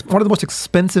most expensive, one of the most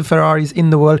expensive Ferraris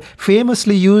in the world,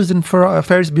 famously used in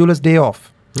Ferris Bueller's Day Off.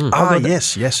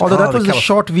 Yes. Although that was the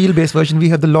short wheelbase version, we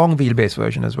have the long wheelbase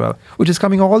version as well, which is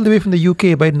coming all the way from the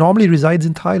UK, but it normally resides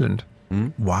in Thailand.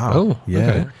 Wow. Oh, yeah.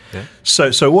 okay. Yeah.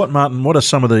 So what, Martin, what are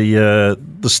some of the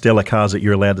stellar cars that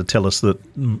you're allowed to tell us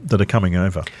that are coming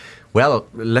over? Well,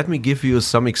 let me give you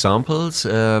some examples.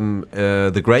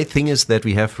 The great thing is that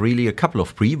we have really a couple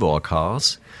of pre-war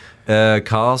cars.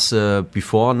 Cars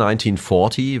before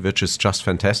 1940, which is just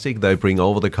fantastic. They bring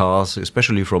over the cars,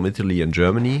 especially from Italy and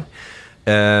Germany.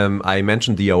 I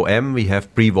mentioned the OM. We have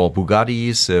pre-war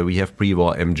Bugattis, we have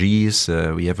pre-war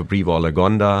MGs, we have a pre-war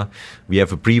Lagonda, we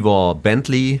have a pre-war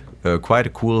Bentley, quite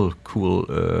a cool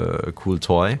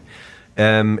toy.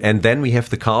 And then we have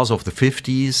the cars of the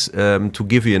 50s. To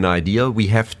give you an idea, we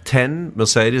have 10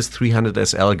 Mercedes 300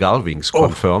 SL Gullwings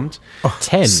confirmed.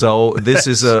 10? So this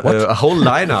is a whole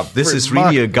lineup. This is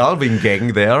really a Gullwing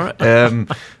gang there,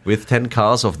 with 10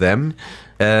 cars of them.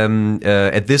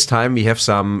 At this time, we have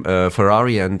some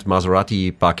Ferrari and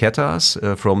Maserati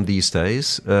Barchettas from these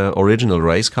days, original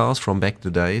race cars from back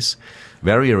the days,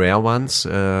 very rare ones,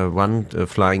 one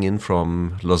flying in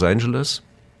from Los Angeles.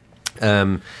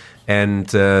 And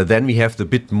then we have the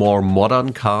bit more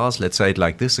modern cars, let's say it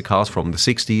like this, the cars from the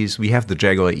 60s. We have the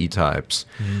Jaguar E-Types.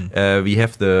 We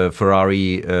have the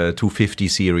Ferrari 250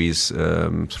 series,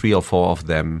 3 or 4 of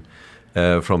them.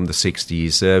 From the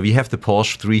 60s. We have the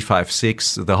Porsche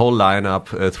 356, the whole lineup,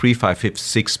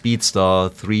 356 Speedster,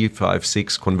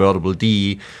 356 Convertible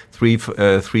D,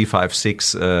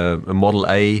 356 Model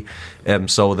A,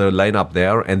 so the lineup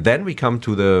there. And then we come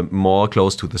to the more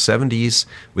close to the 70s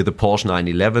with the Porsche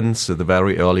 911s, the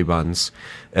very early ones,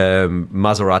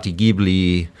 Maserati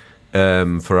Ghibli,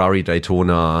 Ferrari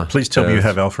Daytona. Please tell me you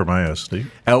have Alfa Romeos, do you?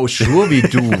 Oh, sure we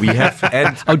do. We have.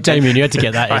 And Oh, Damien, you had to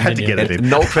get that in. I had to didn't get you? it in.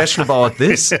 no question about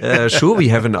this. Sure, we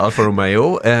have an Alfa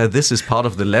Romeo. This is part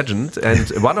of the legend. And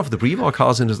one of the pre-war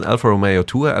cars is an Alfa Romeo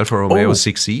Tour, Alfa Romeo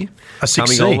 6C. A 6C.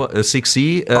 Coming over, a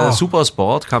 6C Super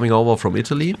Sport coming over from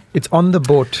Italy. It's on the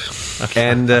boat.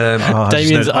 And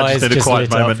Damien's I eyes need a just quiet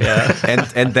lit up. moment.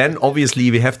 Yeah. and then obviously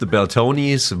we have the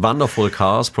Bertonis, wonderful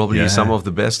cars, probably some of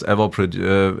the best ever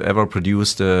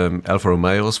produced Alfa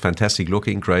Romeos, fantastic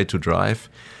looking, great to drive.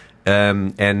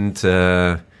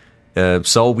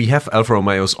 So we have Alfa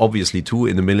Romeos obviously too.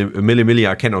 In the Mille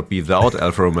Miglia cannot be without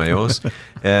Alfa Romeos.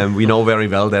 We know very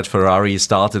well that Ferrari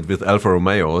started with Alfa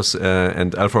Romeos,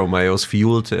 and Alfa Romeos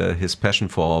fueled his passion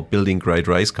for building great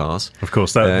race cars. Of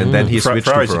course, that, and then he switched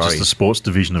to Ferrari's Ferrari. just the sports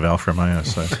division of Alfa Romeo.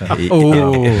 So,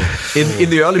 In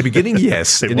the early beginning,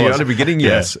 yes. It In the was. early beginning, Yeah.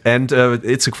 yes. And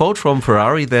it's a quote from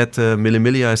Ferrari that Mille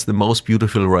Miglia is the most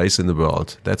beautiful race in the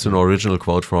world. That's an original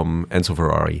quote from Enzo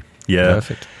Ferrari. yeah.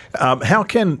 Perfect. How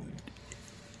can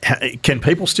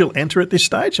people still enter at this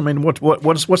stage? I mean,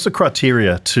 what's the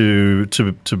criteria to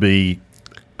be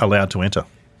allowed to enter?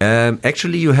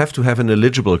 Actually, you have to have an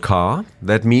eligible car.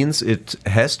 That means it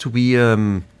has to be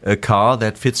a car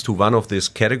that fits to one of these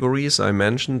categories I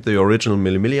mentioned, the original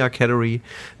Mille Miglia category.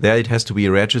 There it has to be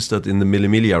registered in the Mille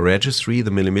Miglia registry.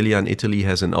 The Mille Miglia in Italy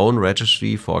has an own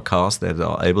registry for cars that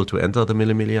are able to enter the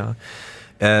Mille Miglia.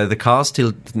 The cars till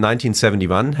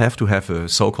 1971 have to have a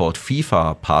so-called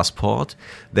FIFA passport.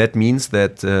 That means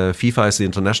that FIFA is the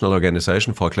international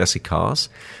organization for classic cars,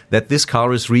 that this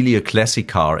car is really a classic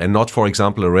car and not, for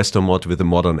example, a resto mod with a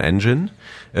modern engine.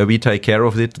 We take care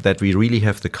of it, that we really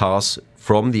have the cars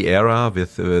from the era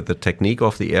with the technique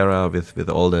of the era, with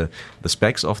all the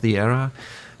specs of the era.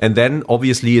 And then,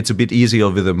 obviously, it's a bit easier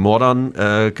with a modern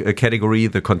category,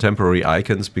 the contemporary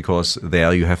icons, because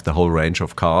there you have the whole range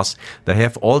of cars. They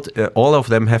have all of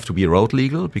them have to be road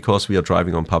legal because we are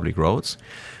driving on public roads.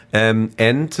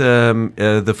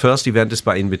 The first event is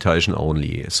by invitation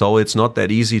only, so it's not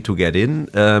that easy to get in.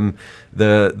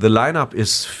 The lineup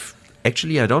is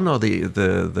actually, I don't know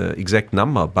the exact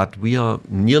number, but we are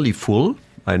nearly full.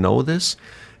 I know this.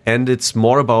 And it's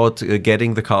more about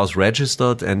getting the cars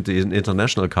registered and an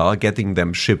international car, getting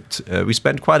them shipped. We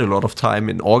spent quite a lot of time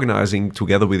in organizing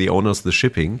together with the owners the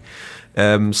shipping.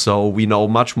 So we know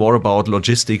much more about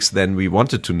logistics than we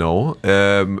wanted to know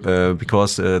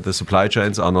because the supply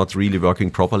chains are not really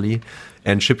working properly.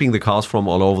 And shipping the cars from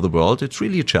all over the world, it's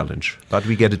really a challenge. But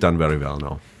we get it done very well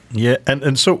now. Yeah,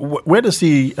 and so where does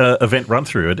the event run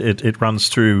through? It runs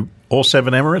through all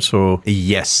 7 Emirates, or?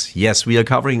 Yes, we are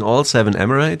covering all 7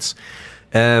 Emirates.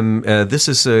 This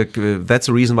is that's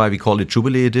the reason why we call it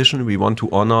Jubilee Edition. We want to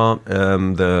honor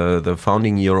the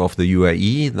founding year of the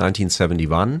UAE,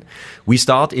 1971. We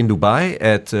start in Dubai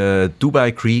at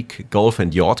Dubai Creek Golf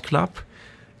and Yacht Club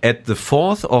at the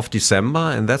 4th of December,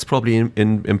 and that's probably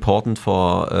important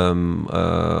for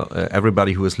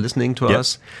everybody who is listening to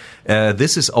us.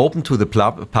 This is open to the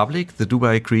public, the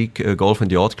Dubai Creek Golf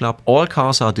and Yacht Club. All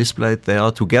cars are displayed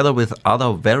there together with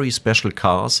other very special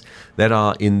cars that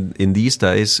are in these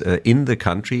days in the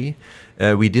country.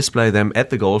 We display them at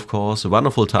the golf course. A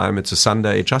wonderful time. It's a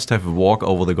Sunday. Just have a walk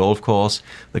over the golf course.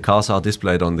 The cars are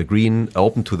displayed on the green,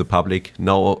 open to the public,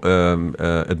 no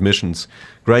admissions.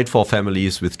 Great for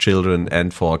families with children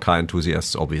and for car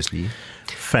enthusiasts, obviously.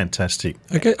 Fantastic.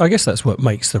 I guess that's what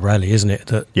makes the rally, isn't it?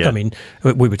 That I mean,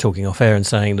 we were talking off air and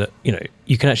saying that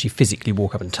you can actually physically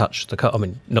walk up and touch the car. I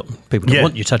mean, not people don't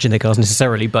want you touching their cars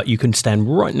necessarily, but you can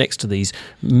stand right next to these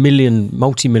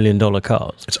multi-million-dollar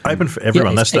cars. It's open for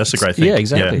everyone. That's the great thing. Yeah,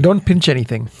 exactly. Yeah. Don't pinch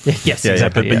anything. Yes,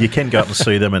 exactly. But you can go up and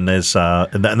see them, and there's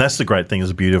and that's the great thing, is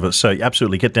the beauty of it. So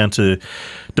absolutely, get down to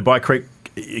Dubai Creek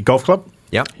Golf Club.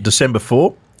 Yeah, December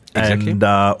 4. Exactly. And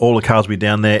all the cars will be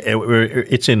down there.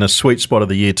 It's in a sweet spot of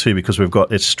the year too, because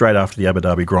it's straight after the Abu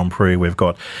Dhabi Grand Prix. We've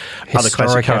got other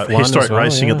classic historic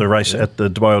racing at the at the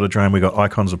Dubai Autodrome. We've got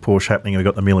icons of Porsche happening, and we've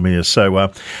got the Mille Miglia.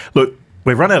 So look,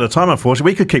 we've run out of time,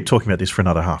 unfortunately. We could keep talking about this for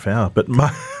another half hour, but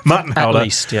Martin Halder, at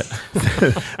least, yeah.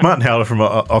 Martin Halder from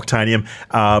Octanium,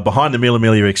 behind the Mille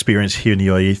Miglia experience here in the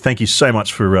UAE. Thank you so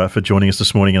much for joining us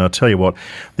this morning. And I'll tell you what,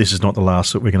 this is not the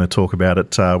last that we're going to talk about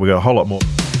it. We've got a whole lot more.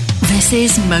 This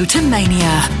is Motor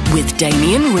Mania with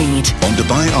Damien Reid on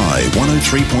Dubai Eye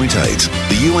 103.8,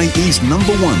 the UAE's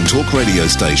 #1 talk radio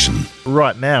station.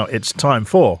 Right now, it's time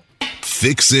for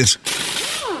Fix It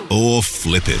or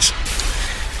Flip It.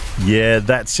 Yeah,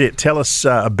 that's it. Tell us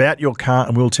about your car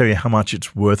and we'll tell you how much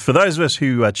it's worth. For those of us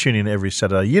who tune in every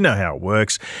Saturday, you know how it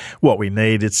works, what we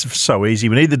need. It's so easy.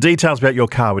 We need the details about your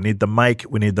car. We need the make,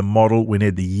 we need the model, we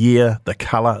need the year, the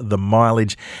colour, the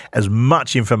mileage, as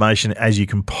much information as you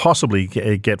can possibly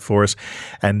get for us.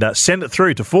 And send it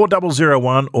through to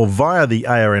 4001 or via the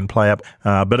ARN Play app.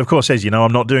 But of course, as you know,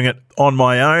 I'm not doing it on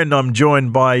my own. I'm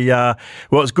joined by,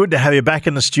 well, it's good to have you back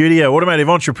in the studio, automotive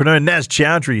entrepreneur Naz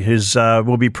Chowdhury, who's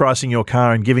will be pricing your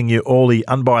car and giving you all the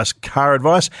unbiased car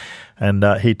advice. And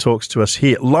he talks to us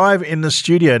here live in the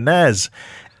studio. Naz,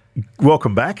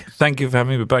 welcome back. Thank you for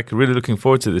having me back. Really looking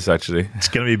forward to this, actually. It's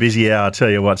going to be a busy hour, I tell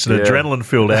you what. It's an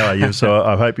adrenaline-filled hour. So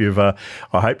I hope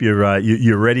you're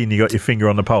ready and you got your finger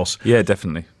on the pulse. Yeah,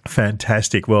 definitely.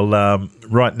 Fantastic. Well,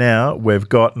 right now we've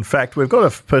got a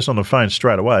person on the phone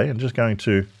straight away. I'm just going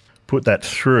to put that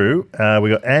through.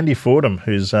 We've got Andy Fordham,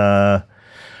 who's on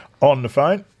the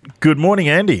phone. Good morning,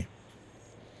 Andy.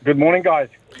 Good morning, guys.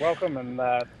 Welcome, and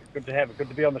good to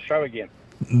be on the show again.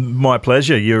 My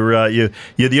pleasure. You're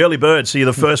the early bird, so you're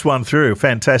the first one through.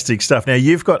 Fantastic stuff. Now,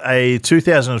 you've got a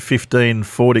 2015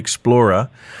 Ford Explorer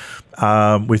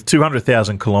with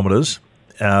 200,000 kilometres.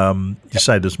 You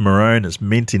say there's maroon, it's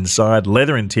mint inside,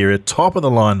 leather interior,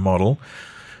 top-of-the-line model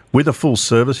with a full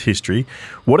service history.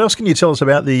 What else can you tell us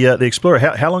about the Explorer?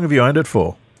 How long have you owned it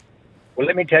for? Well,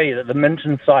 let me tell you that the mint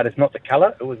inside is not the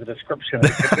colour. It was a description of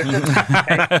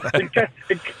the condition.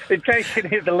 in case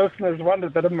any of the listeners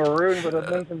wondered that a maroon with a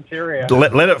mint interior.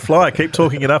 Let it fly. Keep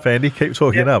talking it up, Andy. Keep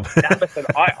talking it up. Now, listen,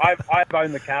 I've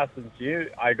owned the car since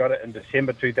I got it in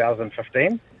December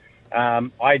 2015.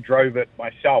 I drove it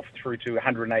myself through to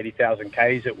 180,000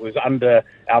 Ks. It was under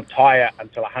our tyre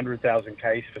until 100,000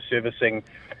 Ks for servicing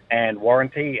and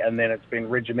warranty, and then it's been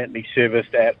regimentally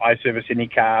serviced at I Service Any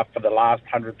Car for the last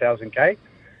 100,000 K.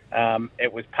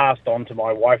 It was passed on to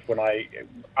my wife when I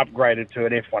upgraded to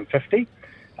an F-150.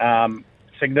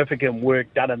 Significant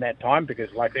work done in that time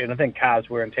because, like anything, cars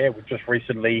wear and tear. We've just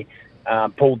recently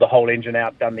pulled the whole engine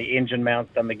out, done the engine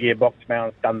mounts, done the gearbox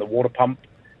mounts, done the water pump.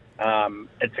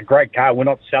 It's a great car. We're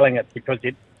not selling it because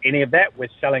any of that. We're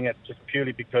selling it just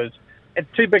purely because it's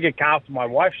too big a car for my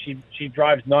wife. She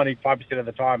drives 95% of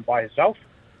the time by herself.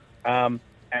 And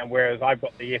whereas I've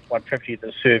got the F-150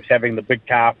 that serves having the big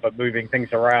car for moving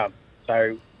things around.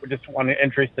 So we're just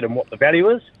interested in what the value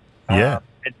is. Yeah.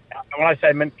 When I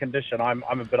say mint condition, I'm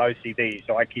a bit OCD,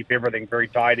 so I keep everything very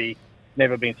tidy,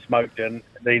 never been smoked in.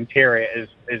 The interior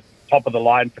is top of the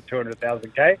line for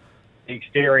 200,000 K. The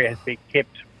exterior has been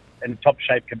kept in top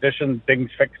shape condition,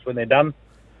 things fixed when they're done.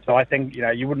 So I think,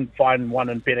 you wouldn't find one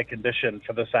in better condition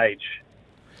for this age.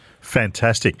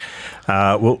 Fantastic.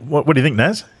 Well, what do you think,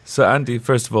 Naz? So, Andy,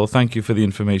 first of all, thank you for the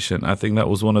information. I think that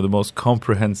was one of the most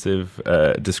comprehensive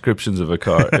descriptions of a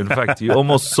car. In fact, you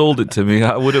almost sold it to me.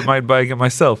 I wouldn't mind buying it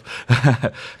myself.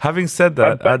 Having said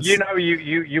that... But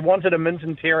you wanted a mint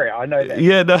interior. I know that.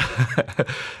 Yeah, no.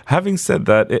 Having said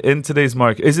that, in today's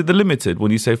market, is it the limited?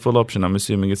 When you say full option, I'm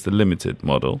assuming it's the limited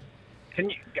model. Can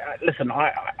you listen?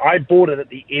 I bought it at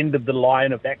the end of the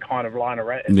line of that kind of line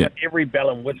around. It's got every bell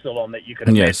and whistle on that you can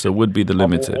imagine. Yeah, so it would be the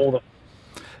limited.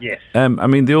 Yes. I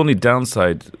mean, the only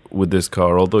downside with this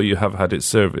car, although you have had it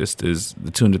serviced, is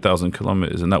the 200,000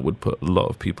 kilometers, and that would put a lot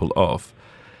of people off.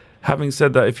 Having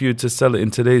said that, if you were to sell it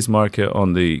in today's market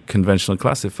on the conventional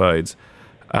classifieds,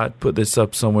 I'd put this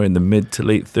up somewhere in the mid to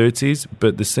late 30s.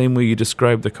 But the same way you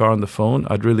described the car on the phone,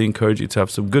 I'd really encourage you to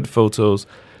have some good photos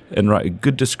and write a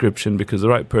good description, because the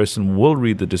right person will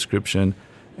read the description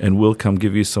and will come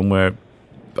give you somewhere,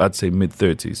 I'd say,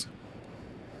 mid-30s.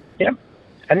 Yeah.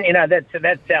 And,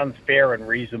 that sounds fair and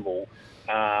reasonable.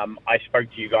 I spoke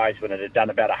to you guys when it had done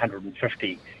about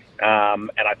 150,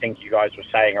 and I think you guys were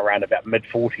saying around about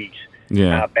mid-40s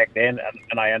back then,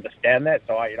 and I understand that,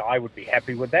 so I would be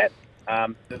happy with that.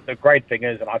 The great thing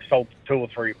is, and I've sold 2 or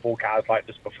 3 or 4 cars like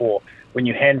this before, when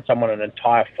you hand someone an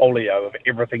entire folio of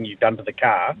everything you've done to the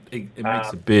car, it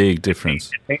makes a big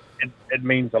difference. It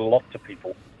means a lot to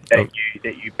people that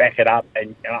you back it up.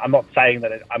 And I'm not saying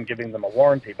that I'm giving them a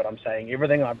warranty, but I'm saying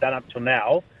everything I've done up till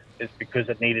now is because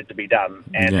it needed to be done,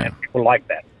 and people like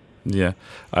that. Yeah,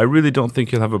 I really don't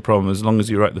think you'll have a problem as long as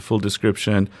you write the full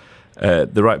description.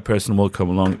 The right person will come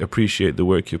along, appreciate the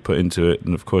work you put into it,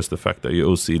 and of course the fact that you're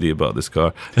OCD about this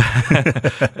car.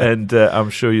 And I'm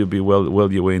sure you'll be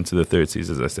well your way into the 30s,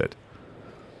 as I said.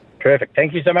 Perfect.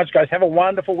 Thank you so much, guys. Have a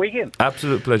wonderful weekend.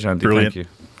 Absolute pleasure, Andy. Brilliant. Thank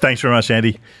you. Thanks very much,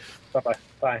 Andy. Bye-bye.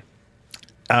 Bye.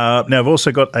 Now, I've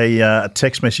also got a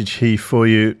text message here for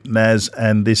you, Naz,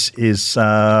 and this is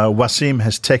Wasim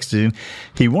has texted in.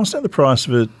 He wants to know the price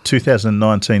of a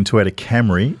 2019 Toyota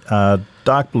Camry,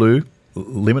 dark blue,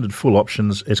 limited full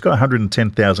options. It's got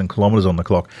 110,000 kilometres on the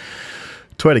clock.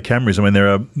 Toyota Camrys, I mean,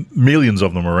 there are millions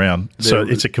of them around, so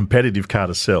it's a competitive car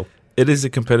to sell. It is a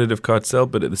competitive car to sell,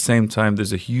 but at the same time,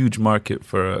 there's a huge market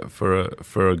for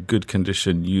a good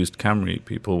condition used Camry.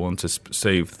 People want to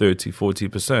save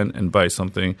 30-40% and buy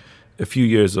something a few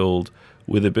years old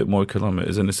with a bit more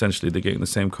kilometers, and essentially they're getting the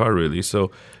same car, really.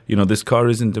 So, this car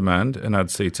is in demand, and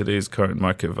I'd say today's current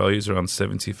market value is around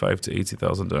 75 to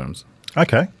 80,000 dirhams.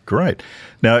 Okay, great.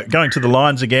 Now, going to the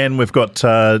lines again, we've got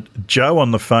Joe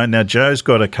on the phone. Now, Joe's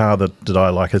got a car that I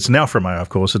like. It's an Alfa Romeo, of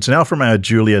course. It's an Alfa Romeo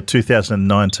Giulia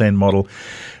 2019 model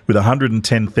with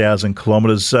 110,000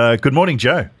 kilometres. Good morning,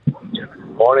 Joe.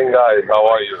 Morning, guys. How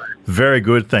are you? Very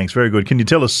good, thanks. Very good. Can you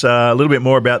tell us a little bit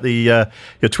more about your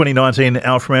 2019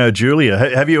 Alfa Romeo Giulia?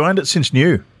 Have you owned it since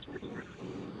new?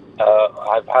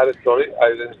 I've had it, sorry. I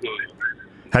didn't hear you.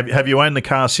 Have you owned the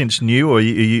car since new, or are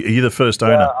you the first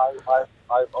owner? Yeah,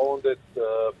 I've owned it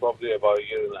probably about a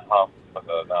year and a half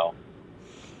now.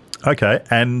 Okay,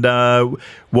 and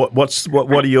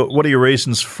what are your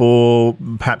reasons for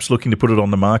perhaps looking to put it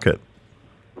on the market?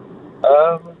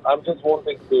 I'm just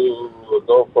wanting to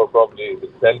go for probably the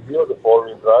Stelvio, the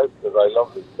 4-wheel drive, because I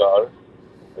love this car.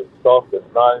 It's soft,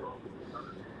 it's nice.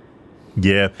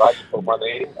 Yeah. Value for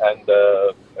money, and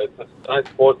it's a nice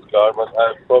sports car, but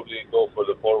I'll probably go for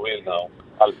the 4-wheel now,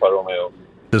 Alfa Romeo.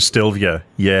 The Stelvio,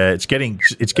 yeah, it's getting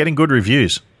good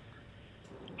reviews.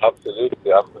 Absolutely.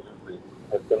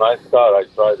 It's a nice car. I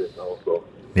tried it also.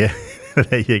 Yeah,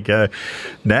 there you go.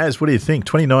 Naz, what do you think?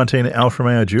 2019 Alfa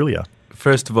Romeo Giulia.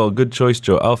 First of all, good choice,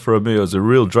 Joe. Alfa Romeo is a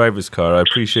real driver's car. I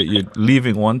appreciate you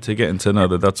leaving one to get into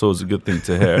another. That's always a good thing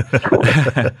to hear.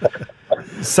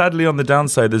 Sadly, on the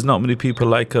downside, there's not many people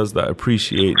like us that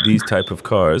appreciate these type of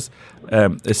cars,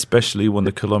 especially when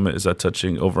the kilometers are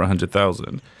touching over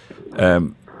 100,000.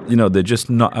 They're just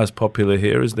not as popular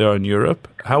here as they are in Europe.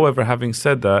 However, having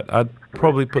said that, I'd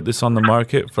probably put this on the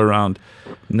market for around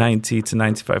 90 to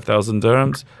 95,000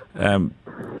 dirhams.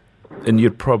 And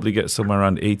you'd probably get somewhere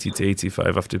around 80 to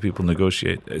 85 after people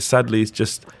negotiate. Sadly, it's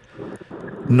just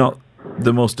not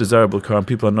the most desirable car, and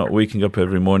people are not waking up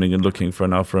every morning and looking for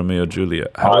an Alfa Romeo Giulia.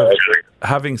 However,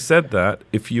 having said that,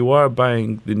 if you are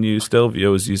buying the new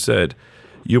Stelvio, as you said,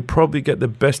 you'll probably get the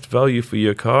best value for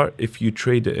your car if you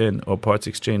trade it in or part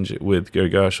exchange it with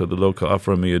Gergash or the local Alfa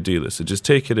Romeo dealer. So just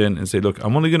take it in and say, look,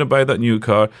 I'm only going to buy that new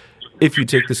car. if you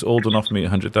take this old one off me,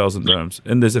 100,000 dirhams.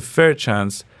 And there's a fair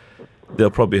chance they'll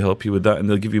probably help you with that, and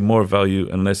they'll give you more value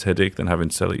and less headache than having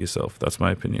to sell it yourself. That's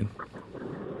my opinion.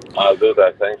 I'll do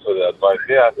that. Thanks for the advice.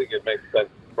 Yeah, I think it makes sense.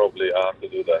 Probably I have to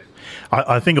do that.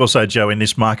 I think also, Joe, in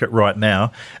this market right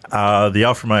now, the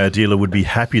Alfa Romeo dealer would be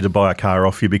happy to buy a car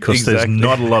off you because there's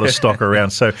not a lot of stock around.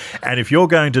 So, and if you're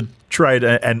going to trade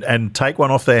and take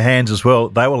one off their hands as well,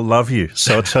 they will love you.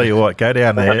 So I'll tell you what, go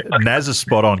down there. Naz is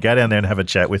spot on. Go down there and have a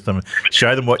chat with them.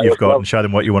 Show them what you've got and show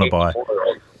them what you want to buy.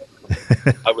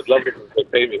 I would love it if they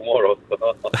pay me more also.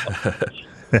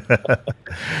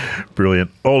 Brilliant.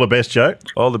 All the best, Joe.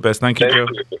 All the best. Thank you, Joe.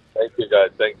 Thank you, guys.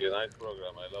 Thank you. Nice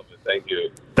program. I love it. Thank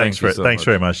you. Thanks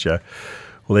very much, Joe.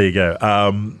 Well, there you go.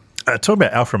 Talking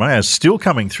about Alfa Romeo, still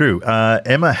coming through.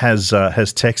 Emma has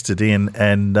texted in,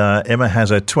 and Emma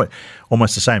has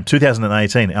almost the same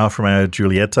 2018 Alfa Romeo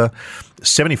Giulietta,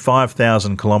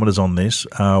 75,000 kilometres on this,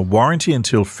 warranty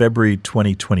until February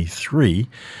 2023.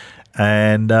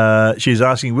 And she's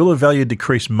asking, will the value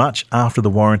decrease much after the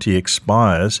warranty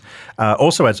expires?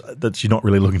 Also adds that she's not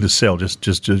really looking to sell, just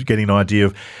getting a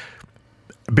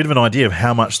bit of an idea of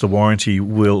how much the warranty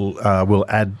will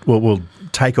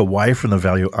take away from the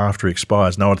value after it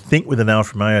expires. Now, I'd think with an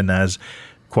Alfa Romeo, Naz,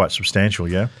 quite substantial,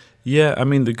 yeah? Yeah, I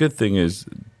mean, the good thing is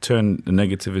turn a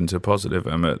negative into a positive,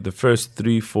 Emma. The first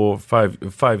 3, 4,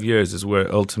 5 years is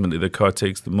where ultimately the car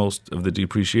takes the most of the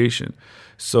depreciation.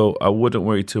 So I wouldn't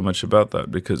worry too much about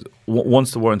that, because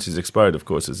once the warranty is expired, of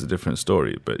course, it's a different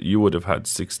story. But you would have had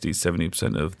 60,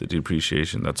 70% of the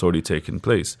depreciation that's already taken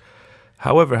place.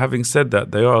 However, having said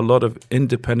that, there are a lot of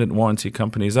independent warranty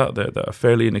companies out there that are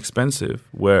fairly inexpensive,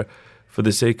 where for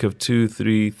the sake of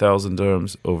 2,000-3,000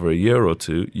 dirhams over a year or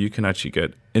two, you can actually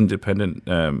get independent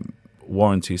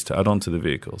warranties to add on to the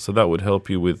vehicle. So that would help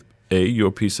you with A,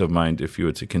 your peace of mind if you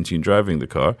were to continue driving the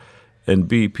car, and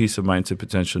B, peace of mind to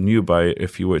potential new buyer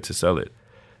if you were to sell it.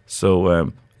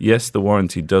 So yes, the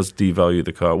warranty does devalue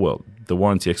the car. Well, the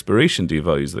warranty expiration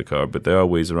devalues the car, but there are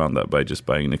ways around that by just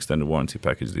buying an extended warranty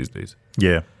package these days.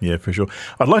 Yeah, for sure.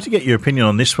 I'd like to get your opinion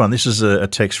on this one. This is a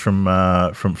text from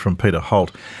Peter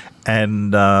Holt,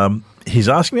 and he's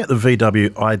asking about the VW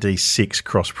ID6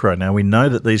 Cross Pro. Now, we know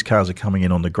that these cars are coming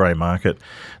in on the grey market.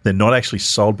 They're not actually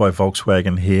sold by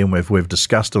Volkswagen here, and we've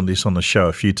discussed on this on the show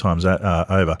a few times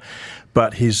over.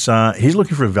 But he's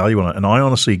looking for a value on it, and I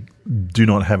honestly do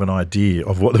not have an idea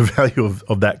of what the value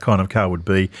of that kind of car would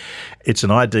be. It's an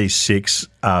ID6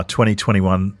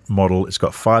 2021 model. It's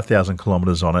got 5,000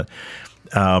 kilometres on it.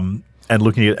 And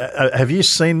looking at, have you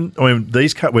seen? I mean,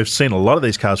 these cars. We've seen a lot of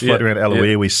these cars floating around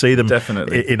Eloise. We see them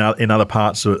definitely in other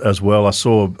parts as well. I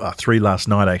saw 3 last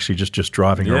night actually, just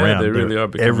driving around. They really are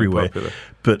becoming everywhere. Popular.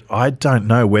 But I don't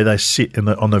know where they sit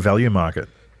on the value market.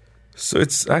 So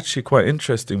it's actually quite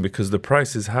interesting because the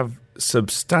prices have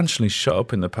substantially shot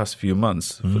up in the past few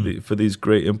months for these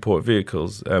great import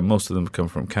vehicles. Most of them come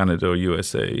from Canada or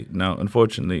USA. Now,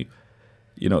 unfortunately,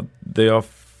 they are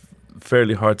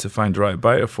fairly hard to find the right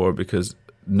buyer for, because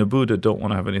Nabuda don't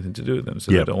want to have anything to do with them.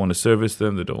 So they don't want to service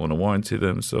them, they don't want to warranty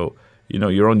them. So,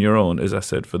 you're on your own. As I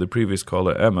said, for the previous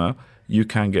caller, Emma, you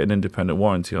can get an independent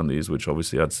warranty on these, which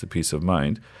obviously adds to peace of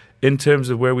mind. In terms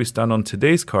of where we stand on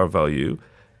today's car value,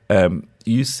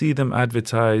 you see them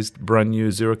advertised brand new,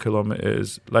 0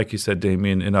 kilometers, like you said,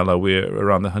 Damien, in Alawir,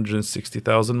 around the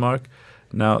 160,000 mark.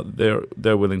 Now,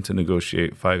 they're willing to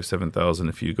negotiate 5,000-7,000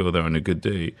 if you go there on a good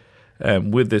day.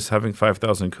 With this having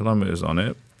 5,000 kilometers on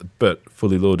it, but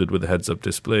fully loaded with a heads-up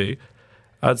display,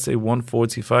 I'd say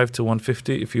 145 to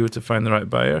 150 if you were to find the right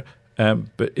buyer.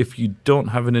 But if you don't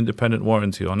have an independent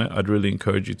warranty on it, I'd really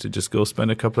encourage you to just go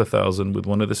spend a couple of thousand with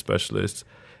one of the specialists,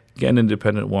 get an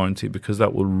independent warranty, because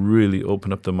that will really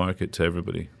open up the market to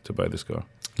everybody to buy this car.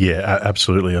 Yeah,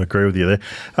 absolutely. I agree with you there.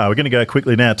 We're going to go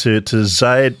quickly now to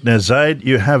Zaid. Now, Zaid,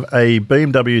 you have a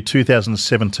BMW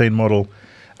 2017 model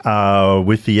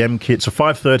with the M-Kit, so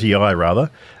 530i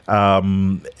rather.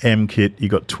 M-Kit, you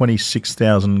got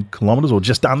 26,000 kilometres or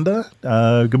just under.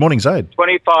 Good morning, Zaid.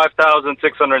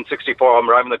 25,664. I'm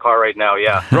driving the car right now,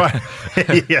 yeah. Right.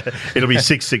 Yeah, it'll be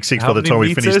 666 by the time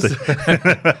we finish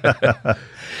the...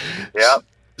 Yeah.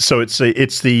 So it's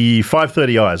the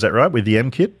 530i, is that right, with the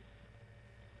M-Kit?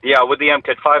 Yeah, with the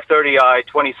M-Kit, 530i,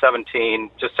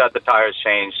 2017, just had the tires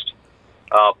changed,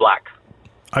 black.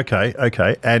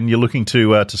 Okay. And you're looking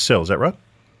to sell, is that right?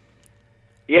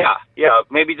 Yeah.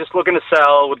 Maybe just looking to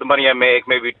sell with the money I make,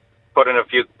 maybe put in a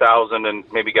few thousand and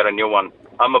maybe get a new one.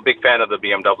 I'm a big fan of the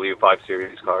BMW 5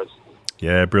 Series cars.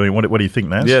 Yeah, brilliant. What do you think,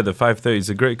 Naz? Yeah, the 530 is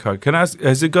a great car. Can I ask,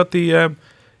 has it got the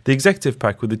executive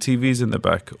pack with the TVs in the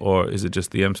back, or is it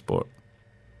just the M Sport?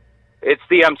 It's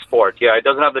the M Sport, yeah. It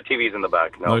doesn't have the TVs in the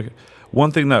back, no. Okay.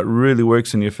 one thing that really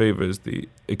works in your favor is the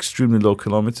extremely low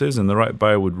kilometers, and the right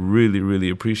buyer would really, really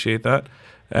appreciate that.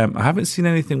 I haven't seen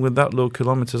anything with that low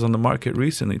kilometers on the market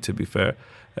recently, to be fair.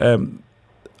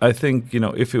 I think,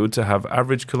 if it were to have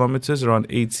average kilometers around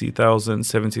 80,000,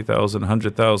 70,000,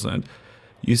 100,000,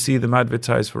 you see them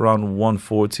advertised for around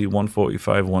 140,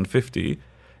 145, 150.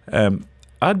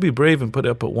 I'd be brave and put it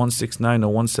up at 169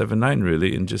 or 179,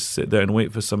 really, and just sit there and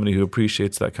wait for somebody who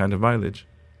appreciates that kind of mileage.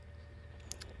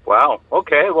 Wow.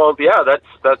 Okay. Well, yeah,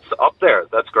 that's up there.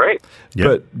 That's great. Yep.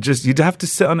 But just you'd have to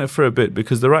sit on it for a bit,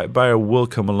 because the right buyer will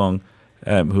come along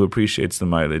who appreciates the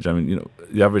mileage. I mean,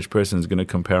 the average person is going to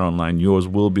compare online. Yours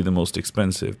will be the most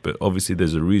expensive, but obviously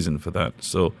there's a reason for that.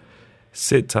 So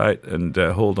sit tight and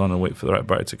hold on and wait for the right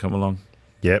buyer to come along.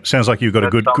 Yeah, sounds like you've got a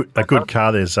good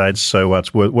car there, Zaid. So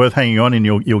it's worth hanging on, and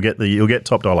you'll get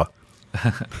top dollar.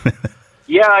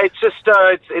 Yeah, it's just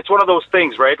it's one of those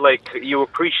things, right? Like, you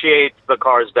appreciate the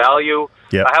car's value.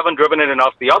 Yep. I haven't driven it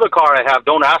enough. The other car I have,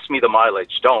 don't ask me the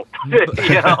mileage. Don't.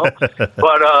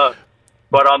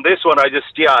 But on this one,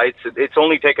 it's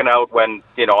only taken out when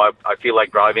I feel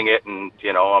like driving it, and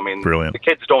Brilliant. The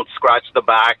kids don't scratch the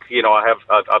back.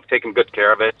 I've taken good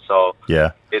care of it, so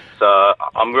yeah, it's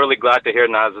I'm really glad to hear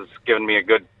Naz has given me a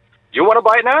good. Do you want to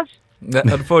buy it, Naz?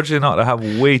 Unfortunately not. I have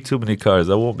way too many cars.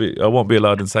 I won't be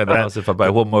allowed inside the house if I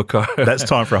buy one more car. That's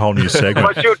time for a whole new segment.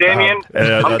 How about you, Damien?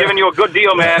 I'm giving you a good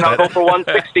deal, man. I'll go for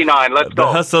 169. Let's go.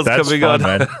 The hustle's coming on,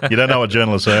 man. You don't know what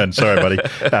journalists earn. Sorry, buddy.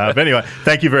 But anyway,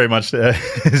 thank you very much,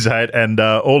 Zaid, and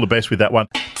all the best with that one.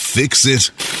 Fix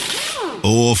it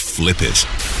or flip it.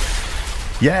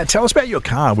 Yeah, tell us about your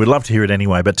car. We'd love to hear it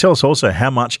anyway, but tell us also how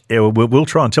much, we'll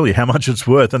try and tell you how much it's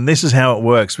worth, and this is how it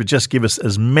works. We just give us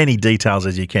as many details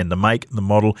as you can, the make, the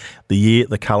model, the year,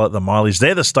 the colour, the mileage.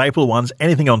 They're the staple ones.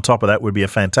 Anything on top of that would be a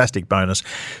fantastic bonus.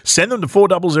 Send them to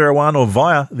 4001 or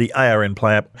via the ARN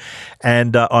Play app.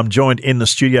 And I'm joined in the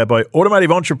studio by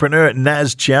automotive entrepreneur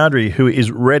Naz Chowdhury, who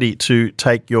is ready to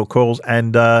take your calls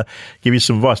and give you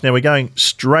some advice. Now, we're going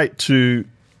straight to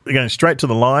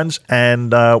the lines,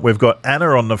 and we've got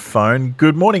Anna on the phone.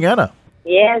 Good morning, Anna.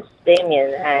 Yes,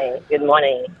 Damien. Hi. Good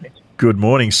morning. Good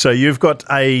morning. So you've got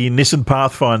a Nissan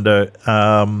Pathfinder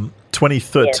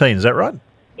 2013, yes. Is that right?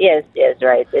 Yes,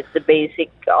 right. It's the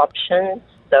basic option,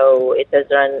 so it has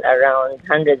run around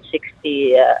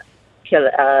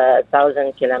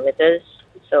 160,000 kilometers.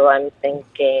 So I'm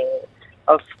thinking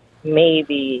of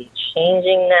maybe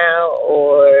changing now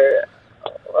or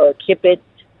keep it.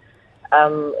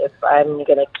 If I'm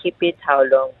going to keep it, how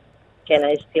long can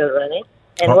I still run it?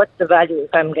 And what's the value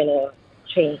if I'm going to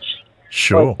change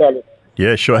Sure. or sell it?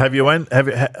 Yeah, sure.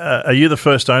 Are you the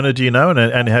first owner, do you know?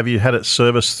 And have you had it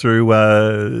serviced through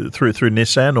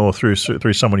Nissan or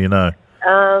through someone you know?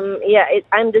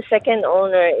 I'm the second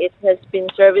owner. It has been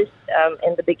serviced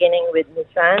in the beginning with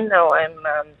Nissan. Now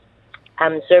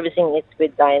I'm servicing it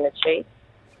with Dynatrade.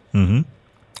 Mm-hmm.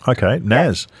 Okay,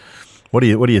 Naz. Yeah. What do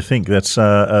you think? That's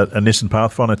a Nissan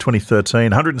Pathfinder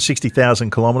 2013, 160,000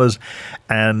 kilometres,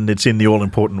 and it's in the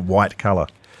all-important white colour.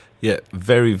 Yeah,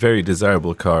 very, very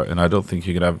desirable car, and I don't think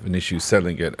you're going to have an issue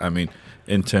selling it. I mean,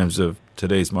 in terms of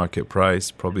today's market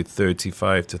price, probably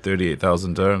 35 to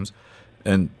 38,000 dirhams,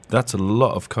 and that's a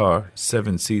lot of car,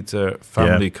 7-seater,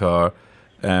 family car.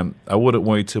 I wouldn't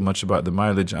worry too much about the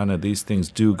mileage, Anna. These things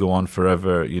do go on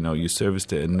forever. You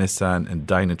serviced it in Nissan and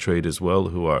Dynatrade as well,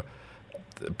 who are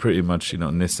pretty much,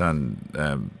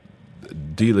 Nissan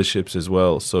dealerships as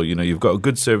well. So, you've got a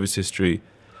good service history.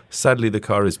 Sadly, the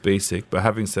car is basic, but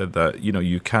having said that,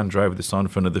 you can drive this on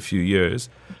for another few years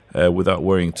without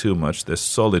worrying too much. They're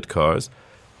solid cars,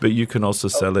 but you can also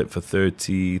sell it for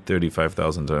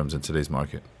 35,000 dirhams in today's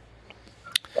market.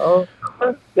 Oh,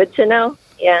 good to know.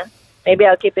 Yeah. Maybe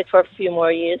I'll keep it for a few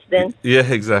more years then. Yeah,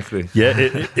 exactly. Yeah,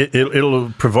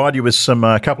 it'll provide you with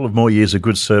a couple of more years of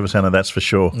good service, Anna, that's for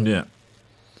sure. Yeah.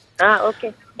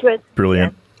 Okay, good.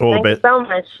 Brilliant. Yeah. Thank you so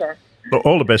much.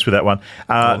 All the best with that one.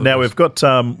 Now we've got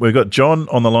John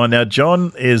on the line. Now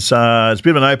John is it's a bit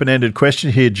of an open-ended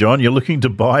question here, John. You're looking to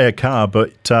buy a car,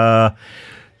 but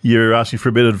you're asking for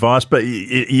a bit of advice, but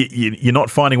you're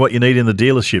not finding what you need in the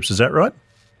dealerships. Is that right?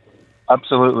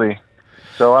 Absolutely.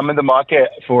 So I'm in the market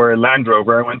for a Land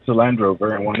Rover. I went to Land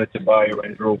Rover and wanted to buy a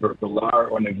Range Rover Velar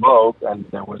or an Evoque, and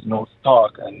there was no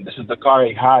stock. And this is the car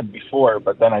I had before,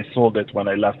 but then I sold it when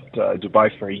I left Dubai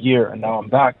for a year, and now I'm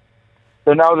back.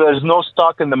 So now there's no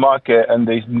stock in the market, and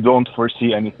they don't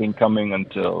foresee anything coming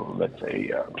until, let's say,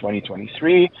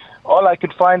 2023. All I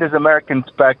could find is American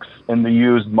specs in the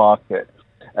used market.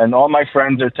 And all my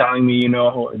friends are telling me,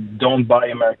 don't buy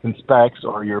American specs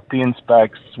or European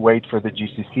specs, wait for the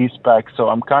GCC specs. So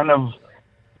I'm kind of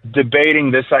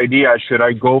debating this idea. Should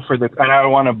I go for and I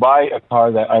don't want to buy a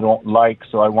car that I don't like,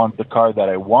 so I want the car that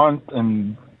I want.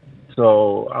 And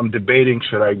so I'm debating,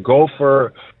 should I go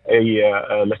for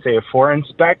let's say a foreign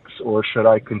specs, or should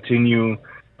I continue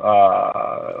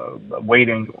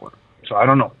waiting? So I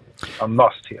don't know. I'm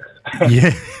lost here.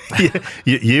 Yeah.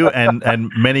 You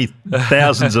and many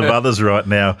thousands of others right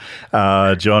now,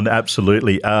 John.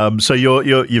 Absolutely. So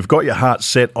you've got your heart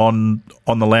set on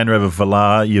the Land Rover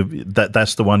Velar.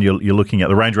 That's the one you're looking at.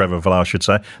 The Range Rover Velar, I should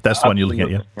say. That's the one you're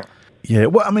looking at. Yeah. Yeah,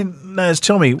 well, I mean, Naz,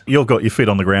 tell me, you've got your feet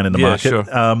on the ground in the market.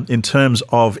 Sure. In terms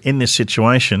of, in this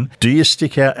situation, do you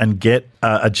stick out and get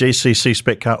a GCC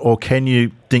spec car, or can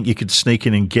you think you could sneak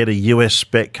in and get a US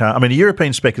spec car? I mean, a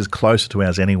European spec is closer to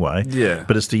ours anyway,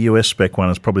 but it's the US spec one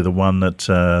is probably the one that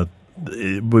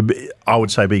I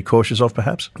would say be cautious of,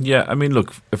 perhaps? Yeah, I mean,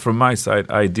 look, from my side,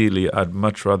 ideally, I'd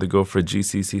much rather go for a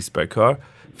GCC spec car.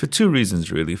 For two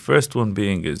reasons, really. First one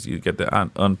being is you get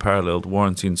the unparalleled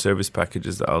warranty and service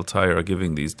packages that Altair are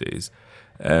giving these days.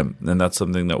 And that's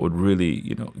something that would really,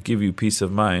 give you peace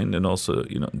of mind and also,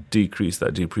 decrease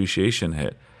that depreciation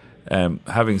hit.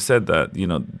 Having said that,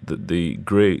 the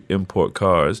grey import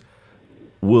cars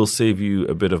will save you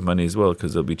a bit of money as well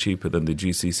because they'll be cheaper than the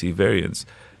GCC variants.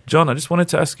 John, I just wanted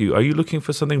to ask you, are you looking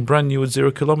for something brand new with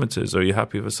 0 kilometers? Or are you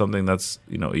happy for something that's,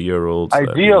 a year old?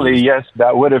 Ideally, yes,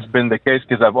 that would have been the case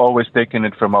because I've always taken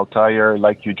it from Altair,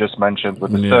 like you just mentioned,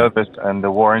 with the service and the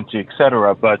warranty,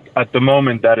 etc. But at the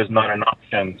moment, that is not an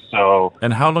option. So.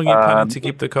 And how long are you planning to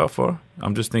keep the car for?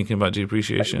 I'm just thinking about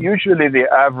depreciation. Usually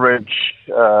the average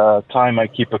time I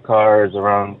keep a car is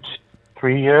around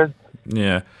 3 years.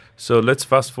 Yeah. So let's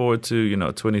fast forward to,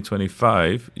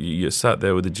 2025. You sat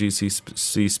there with a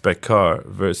GCC spec car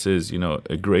versus,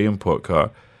 a grey import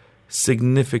car.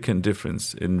 Significant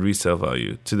difference in resale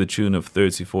value to the tune of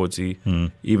 30, 40,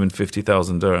 even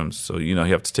 50,000 dirhams. So, you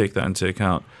have to take that into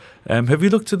account. Have you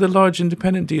looked at the large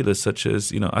independent dealers such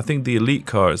as, I think the Elite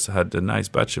Cars had a nice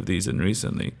batch of these in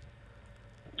recently.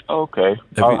 Okay,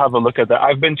 I'll have a look at that.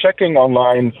 I've been checking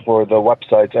online for the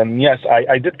websites, and yes,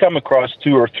 I did come across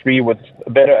 2 or 3 with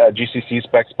better GCC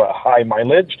specs but high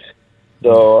mileage.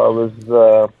 So I was,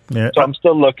 so I'm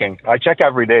still looking. I check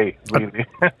every day, really.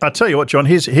 I'll tell you what, John,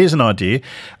 here's an idea.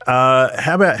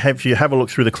 How about have you have a look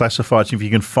through the classifieds? If you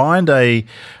can find a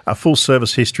full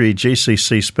service history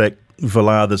GCC spec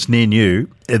Velar that's near you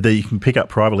that you can pick up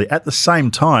privately, at the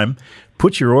same time,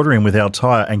 put your order in with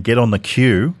Altair and get on the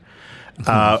queue.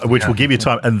 Which will give you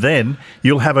time, and then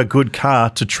you'll have a good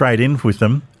car to trade in with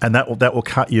them, and that will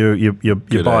cut your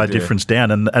buyer difference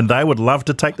down. And they would love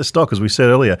to take the stock, as we said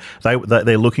earlier.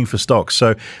 They're looking for stock,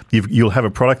 so you'll have a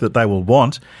product that they will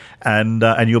want, and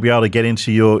you'll be able to get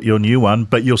into your new one,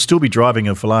 but you'll still be driving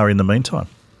a Velar in the meantime.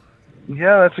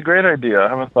 Yeah, that's a great idea. I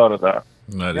haven't thought of that.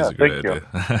 That is a great idea.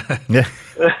 Yeah.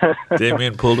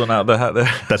 Damien pulled one out the hat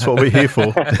there. That's what we're here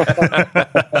for.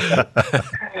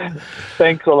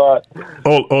 Thanks a lot.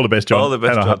 All the best, John. All the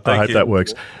best, John. I hope that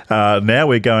works. Now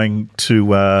we're going to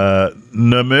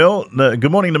Namil.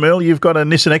 Good morning, Namil. You've got a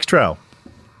Nissan X-Trail.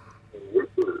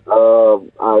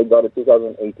 I got a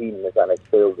 2018 Nissan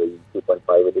X-Trail, the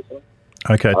 2.5 edition.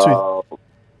 Okay.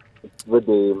 With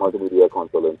the multimedia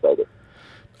console inside it.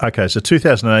 Okay, so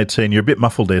 2018, you're a bit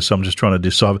muffled there, so I'm just trying to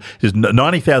decide. There's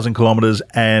 90,000 kilometres,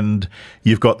 and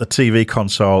you've got the TV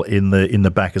console in the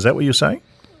back. Is that what you're saying?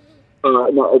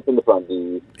 No, it's in the front.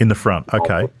 In the front,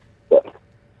 okay. Yeah.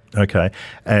 Okay,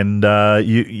 and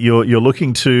you're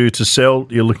looking to sell.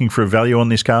 You're looking for a value on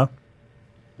this car?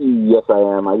 Yes, I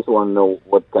am. I just want to know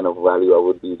what kind of value I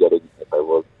would be getting if I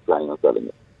was planning on selling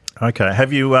it. Okay.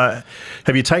 Have you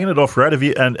taken it off road?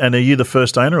 And are you the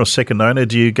first owner or second owner?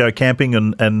 Do you go camping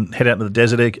and head out to the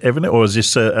desert every night, or is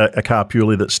this a car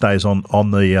purely that stays on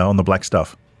the black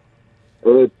stuff?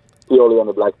 It's purely on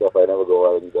the black stuff. I never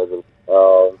go out in the desert.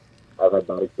 I've had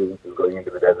bad experiences going into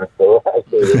the desert, so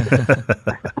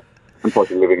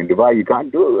unfortunately, living in Dubai, you can't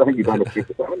escape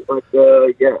the sun. But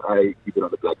yeah, I keep it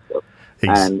on the black stuff.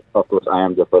 And of course, I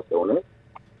am the first owner.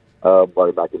 Bought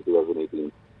it back in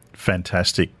 2018.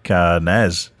 Fantastic.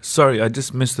 Naz? Sorry, I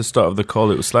just missed the start of the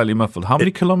call. It was slightly muffled. How many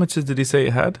kilometres did he say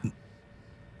it had?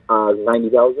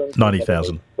 90,000.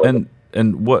 90,000.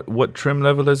 And what trim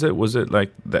level is it? Was it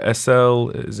like the SL?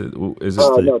 Is it? No, this is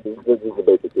the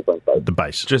basic 2.5. The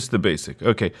base. Just the basic.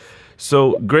 Okay.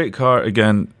 So great car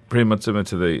again. Pretty much similar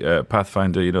to the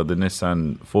Pathfinder, the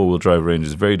Nissan 4-wheel drive range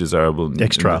is very desirable.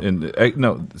 X-Trail.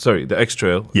 The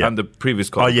X-Trail and the previous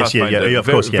car. Oh, yes, yeah, of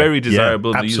course. Very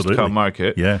desirable in the used car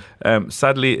market. Yeah.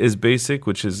 Sadly, it is basic,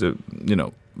 which is,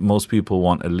 most people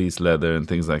want at least leather and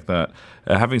things like that.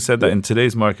 Having said that, in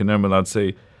today's market, Nirmal, I'd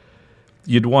say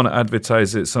you'd want to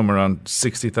advertise it somewhere around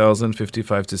 60,000,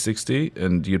 55 to 60,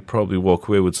 and you'd probably walk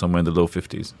away with somewhere in the low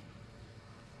 50s.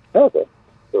 Okay,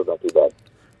 so not too bad.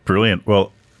 Brilliant.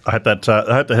 Well, I hope that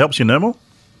helps you, Nirmal.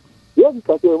 Yeah,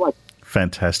 thank you very much.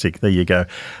 Fantastic. There you go.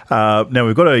 Now,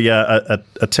 we've got a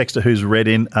texter who's read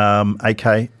in,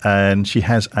 AK, and she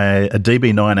has a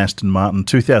DB9 Aston Martin,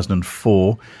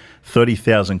 2004,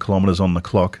 30,000 kilometres on the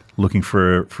clock, looking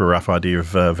for a rough idea of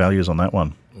values on that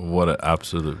one. What an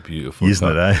absolute beautiful Isn't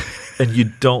car. it, eh? And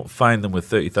you don't find them with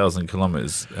 30,000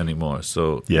 kilometres anymore.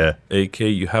 So, yeah, AK,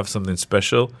 you have something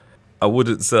special. I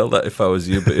wouldn't sell that if I was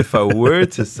you, but if I were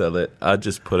to sell it, I'd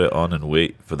just put it on and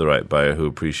wait for the right buyer who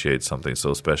appreciates something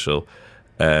so special.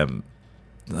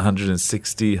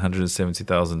 160,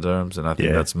 170,000 dirhams, and I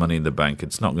think that's money in the bank.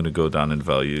 It's not going to go down in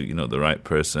value. You know, the right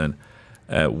person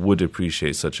would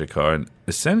appreciate such a car. And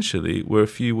essentially, we're a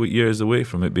few years away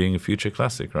from it being a future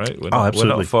classic, right? We're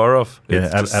not far off.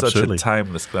 It's just absolutely. such a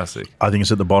timeless classic. I think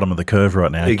it's at the bottom of the curve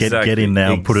right now. Exactly. Get in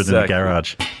now and put it in the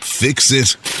garage. Fix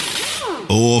it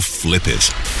or flip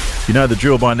it. You know the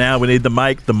drill by now. We need the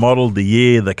make, the model, the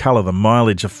year, the colour, the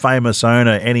mileage, a famous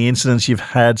owner, any incidents you've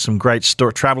had, some great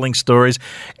travelling stories.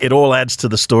 It all adds to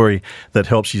the story that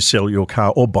helps you sell your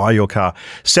car or buy your car.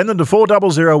 Send them to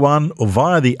 4001 or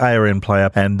via the ARN player.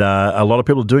 And a lot of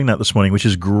people are doing that this morning, which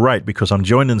is great because I'm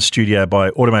joined in the studio by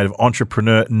automotive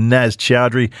entrepreneur Naz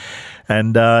Chowdhury.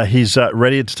 And he's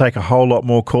ready to take a whole lot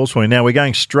more calls for me. Now, we're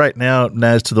going straight now,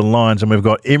 Naz, to the lines. And we've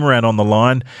got Imran on the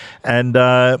line. And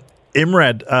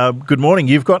Imrad, good morning.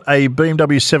 You've got a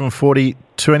BMW 740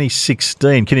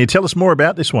 2016. Can you tell us more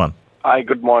about this one? Hi,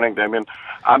 good morning, Damien.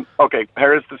 Okay,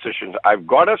 here is the situation. I've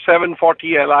got a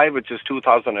 740 Li, which is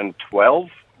 2012,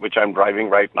 which I'm driving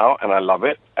right now, and I love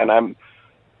it. And I'm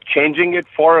changing it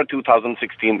for a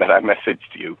 2016 that I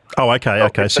messaged you. Oh,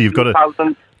 okay. So you've got a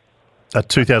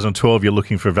 2012 you're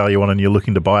looking for value on, and you're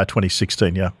looking to buy a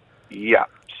 2016, yeah? Yeah.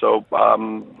 So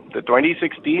the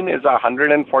 2016 is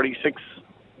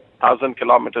 146,000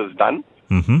 kilometers done.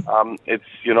 Mm-hmm. It's,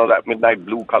 that midnight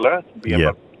blue color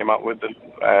BMW came out with it,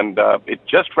 and it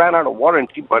just ran out of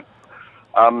warranty, but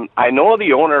I know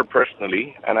the owner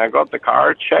personally, and I got the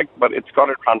car checked, but it's got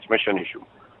a transmission issue.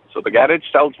 So the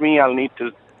garage tells me I'll need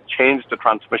to change the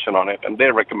transmission on it, and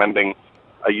they're recommending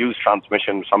a used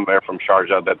transmission somewhere from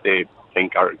Sharjah that they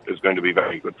think is going to be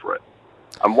very good for it.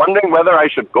 I'm wondering whether I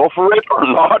should go for it or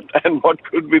not, and what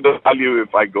could be the value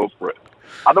if I go for it.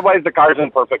 Otherwise, the car's in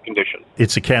perfect condition.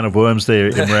 It's a can of worms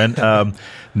there, Imran.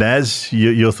 Naz,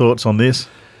 your thoughts on this?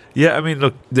 Yeah, I mean,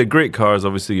 look, they're great cars.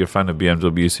 Obviously, you're a fan of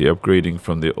BMW, so you're upgrading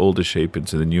from the older shape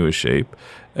into the newer shape.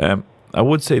 I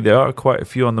would say there are quite a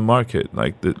few on the market.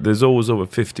 Like, there's always over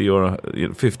 50 or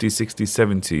 50, 60,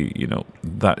 70,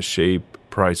 that shape,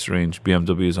 price range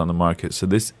BMWs on the market. So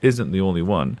this isn't the only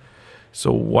one.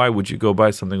 So why would you go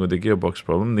buy something with a gearbox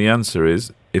problem? The answer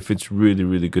is if it's really,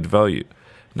 really good value.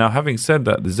 Now, having said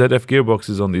that, the ZF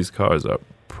gearboxes on these cars are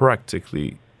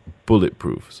practically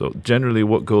bulletproof. So generally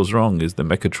what goes wrong is the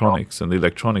mechatronics and the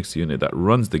electronics unit that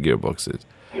runs the gearboxes.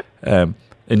 And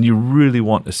you really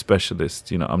want a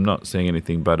specialist. I'm not saying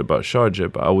anything bad about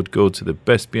Sharjah, but I would go to the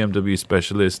best BMW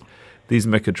specialist. These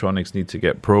mechatronics need to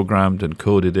get programmed and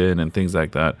coded in and things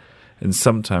like that. And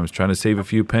sometimes trying to save a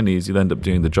few pennies, you'll end up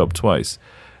doing the job twice.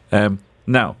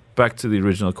 Now, back to the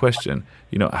original question.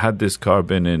 Had this car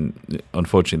been in,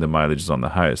 unfortunately the mileage is on the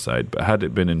higher side, but had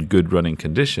it been in good running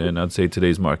condition, I'd say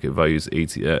today's market value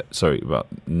is about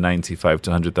 95 to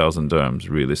 100,000 dirhams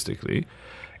realistically.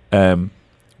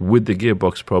 With the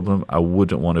gearbox problem, I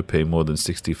wouldn't want to pay more than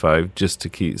 65 just to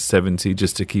keep 70,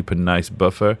 just to keep a nice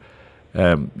buffer.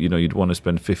 You'd want to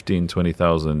spend 15,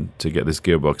 20,000 to get this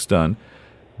gearbox done.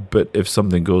 But if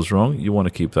something goes wrong, you want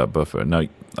to keep that buffer. Now,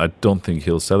 I don't think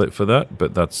he'll sell it for that,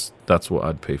 but that's what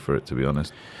I'd pay for it, to be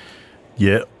honest.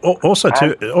 Yeah. Also,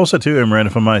 too, Imran,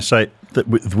 if I may say,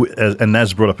 that and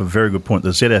Naz brought up a very good point. The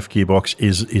ZF gearbox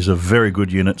is a very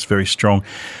good unit. It's very strong,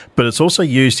 but it's also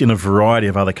used in a variety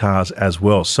of other cars as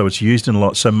well. So it's used in a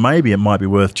lot. So maybe it might be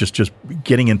worth just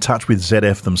getting in touch with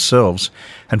ZF themselves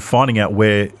and finding out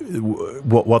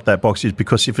what that box is,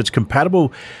 because if it's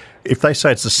compatible. If they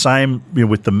say it's the same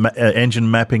with the engine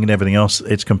mapping and everything else,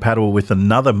 it's compatible with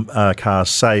another car,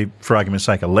 say, for argument's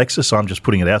sake, a Lexus. I'm just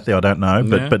putting it out there. I don't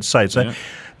know. But say it's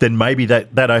then maybe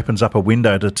that opens up a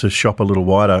window to shop a little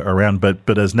wider around.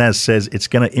 But as Naz says, it's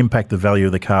going to impact the value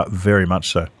of the car very much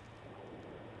so.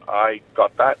 I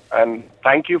got that. And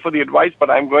thank you for the advice, but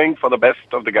I'm going for the best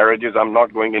of the garages. I'm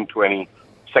not going into any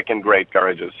second-grade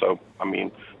garages. So,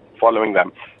 following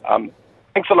them.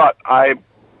 Thanks a lot.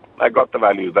 I got the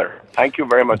value there. Thank you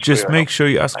very much. Just for your make help. sure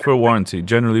you ask for a warranty.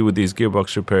 Generally, with these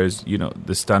gearbox repairs,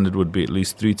 the standard would be at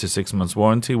least 3 to 6 months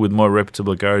warranty. With more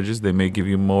reputable garages, they may give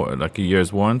you more, like a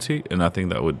year's warranty, and I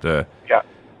think that would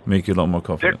make you a lot more They're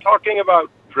confident. talking about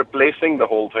replacing the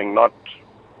whole thing, not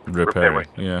Repairing,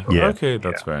 yeah. Yeah. Okay,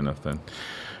 that's fair enough then.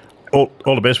 All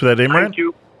the best with that, Imran. Thank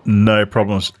you. No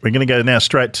problems. We're going to go now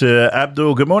straight to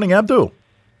Abdul. Good morning, Abdul.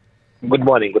 Good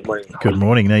morning. Good morning. Good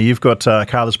morning. Now, you've got a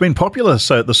car that's been popular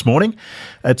this morning.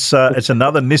 It's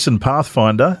another Nissan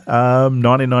Pathfinder,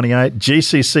 1998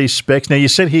 GCC specs. Now, you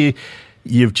said here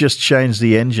you've just changed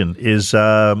the engine. Is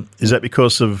that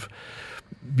because of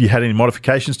you had any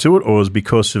modifications to it, or is it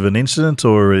because of an incident,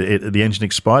 or the engine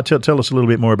expired? Tell us a little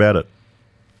bit more about it.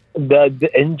 The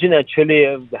engine actually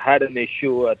had an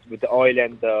issue with the oil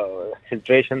and the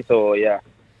filtration. So,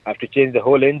 I have to change the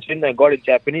whole engine. I got a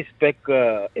Japanese spec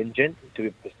engine, to be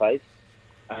precise,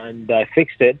 and I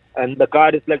fixed it. And the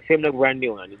car is same like brand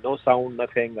new, and no sound,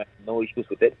 nothing, no issues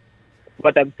with it.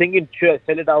 But I'm thinking, should I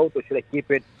sell it out or should I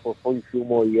keep it for a few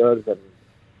more years? And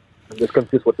I'm just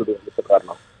confused what to do with the car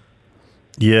now.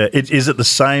 Yeah, is it the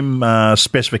same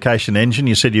specification engine?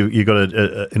 You said you got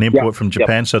an import from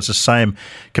Japan, so it's the same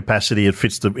capacity. It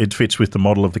fits with the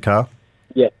model of the car.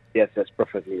 Yes, that's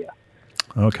perfectly.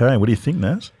 Okay, what do you think,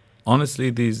 Naz? Honestly,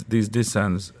 these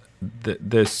Nissans,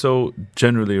 they're so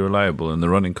generally reliable and the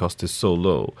running cost is so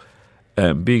low.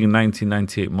 Being a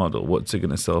 1998 model, what's it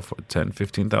going to sell for? 10,000,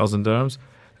 15,000 dirhams?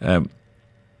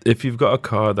 If you've got a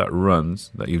car that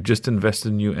runs, that you've just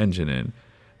invested a new engine in,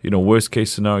 worst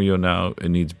case scenario now, it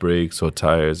needs brakes or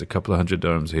tires, a couple of $100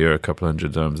 dirhams here, a couple of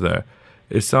 $100 dirhams there.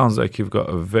 It sounds like you've got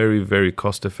a very, very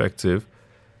cost-effective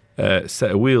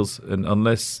set of wheels. And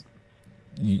unless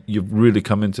you've really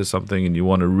come into something and you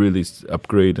want to really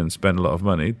upgrade and spend a lot of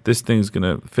money, this thing's going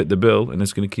to fit the bill and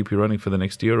it's going to keep you running for the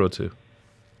next year or two.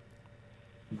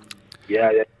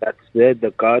 Yeah, that's it.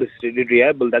 The car is really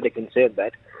reliable, that I can say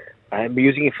that. I have been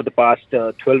using it for the past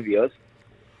 12 years,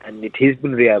 and it has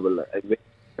been reliable.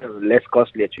 Less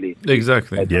costly, actually.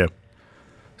 Exactly. Yeah.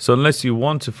 So unless you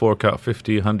want to fork out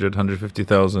 50, 100,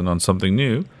 150,000 on something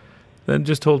new, then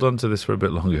just hold on to this for a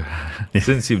bit longer,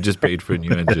 since you've just paid for a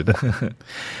new engine.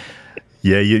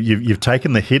 Yeah, you've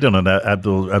taken the hit on it,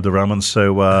 Abdurrahman.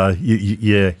 So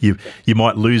you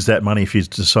might lose that money if you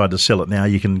decide to sell it now.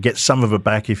 You can get some of it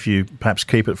back if you perhaps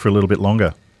keep it for a little bit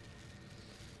longer.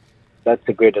 That's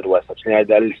a great advice. Actually,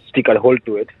 I'll stick a hold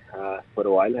to it for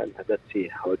a while, and let's see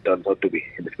how it turns out to be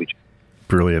in the future.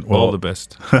 Brilliant. Well, all the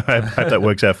best. I hope that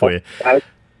works out for you.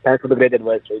 Thanks for the great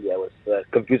advice, really. I was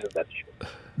confused on that issue.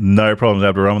 No problems,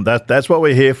 Abdurrahman. That's what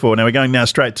we're here for. Now we're going now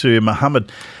straight to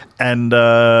Mohammed. And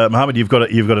Mohammed, you've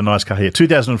got a nice car here,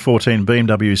 2014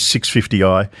 BMW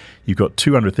 650i. You've got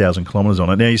 200,000 kilometres on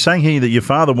it. Now you're saying here that your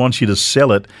father wants you to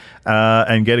sell it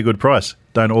and get a good price.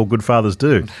 Don't all good fathers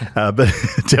do? But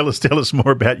tell us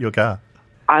more about your car.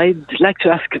 I'd like to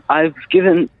ask. I've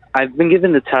been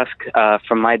given the task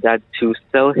from my dad to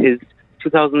sell his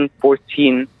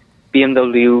 2014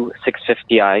 BMW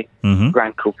 650i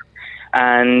Grand Coupe,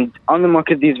 and on the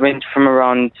market these range from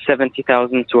around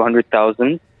 70,000 to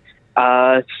 100,000.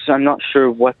 So I'm not sure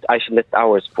what I should list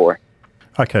ours for.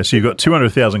 Okay, so you've got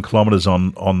 200,000 kilometres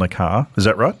on the car. Is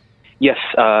that right? Yes,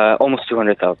 almost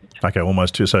 200,000. Okay,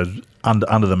 almost two. So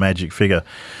under the magic figure.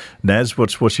 Naz,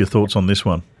 what's your thoughts on this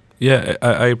one? Yeah,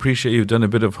 I appreciate you've done a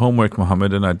bit of homework,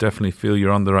 Mohammed, and I definitely feel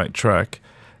you're on the right track.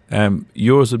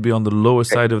 Yours would be on the lower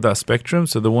side of that spectrum,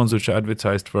 so the ones which are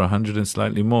advertised for 100 and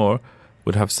slightly more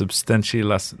would have substantially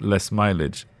less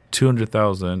mileage.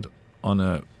 200,000 on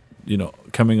a,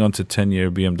 coming onto 10-year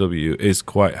BMW is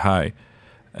quite high.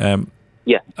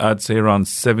 Yeah, I'd say around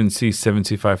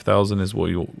 75,000 is what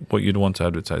you'd want to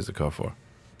advertise the car for.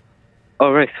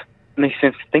 All right, makes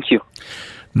sense. Thank you.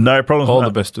 No problem. All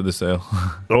the best to the sale.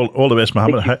 All the best,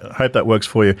 Mohammed. Hope that works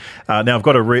for you. Now, I've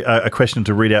got a question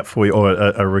to read out for you, or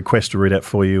a request to read out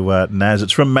for you, Naz.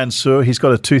 It's from Mansour. He's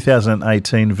got a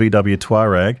 2018 VW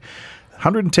Touareg,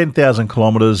 110,000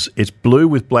 kilometres. It's blue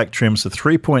with black trims, a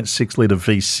 3.6-litre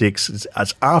V6.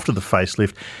 It's after the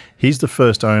facelift. He's the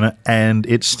first owner, and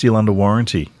it's still under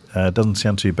warranty. Doesn't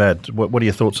sound too bad. What are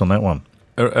your thoughts on that one?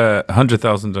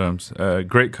 100,000 dirhams.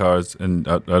 Great cars, and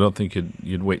I don't think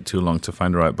you'd wait too long to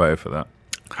find the right buyer for that.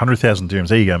 100,000 dirhams.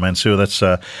 There you go, Mansour. That's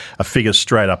a figure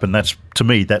straight up, and to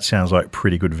me that sounds like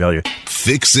pretty good value.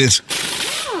 Fix it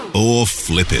or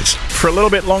flip it. For a little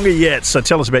bit longer yet, so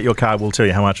tell us about your car. We'll tell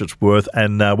you how much it's worth,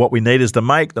 and what we need is the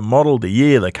make, the model, the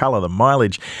year, the colour, the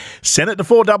mileage. Send it to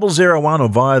 4001 or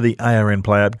via the ARN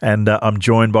Play app. And I'm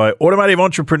joined by automotive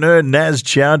entrepreneur Naz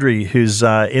Chowdhury, who's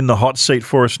in the hot seat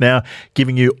for us now,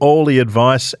 giving you all the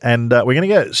advice. And we're going to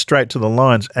go straight to the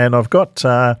lines. And I've got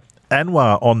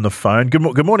Anwar on the phone.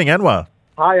 Good morning, Anwar.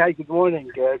 Hi, good morning.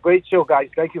 Great show, guys.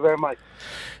 Thank you very much.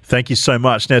 Thank you so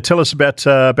much. Now, tell us about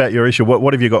your issue.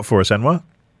 What have you got for us, Anwar?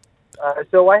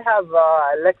 So I have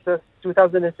a Lexus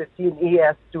 2015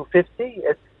 ES250.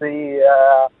 It's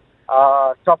the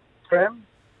top trim.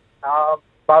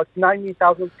 About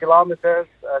 90,000 kilometers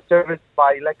serviced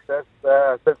by Lexus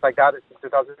since I got it in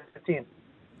 2015.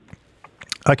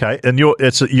 Okay, and you're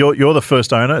the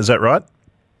first owner, is that right?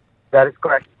 That is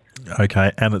correct.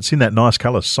 Okay, and it's in that nice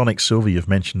colour, Sonic Silver, you've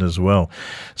mentioned as well.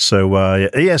 So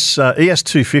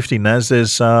ES250, Naz,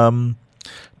 there's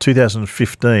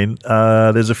 2015.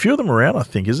 There's a few of them around, I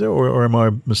think, is there, or am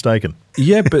I mistaken?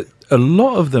 Yeah, but a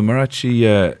lot of them are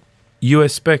actually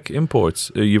US spec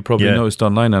imports. You probably noticed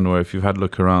online, Anwar, if you've had a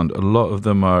look around. A lot of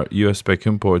them are US spec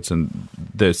imports, and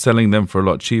they're selling them for a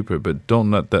lot cheaper, but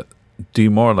don't let that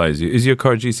demoralize you. Is your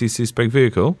car GCC spec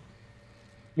vehicle?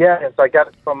 Yes, I got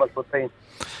it from a Putin.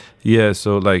 Yeah,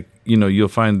 so you'll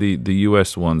find the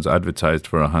US ones advertised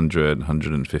for 100,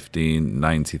 115,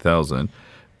 90,000,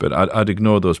 but I'd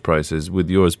ignore those prices. With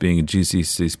yours being a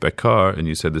GCC spec car, and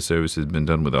you said the service has been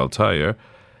done with Altair,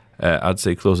 I'd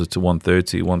say closer to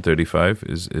 130, 135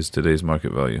 is today's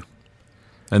market value.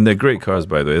 And they're great cars,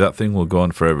 by the way. That thing will go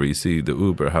on forever. You see the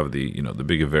Uber have the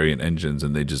bigger variant engines,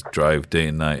 and they just drive day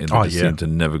and night, and they seem to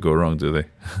never go wrong, do they?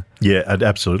 Yeah,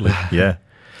 absolutely. Yeah.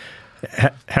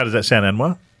 How does that sound,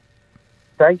 Anwar?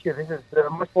 Thank you. This is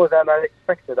much more than I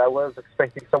expected. I was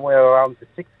expecting somewhere around the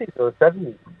 60s or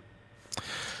 70s.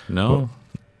 No,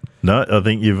 I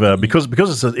think you've because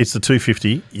it's the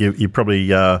 250. You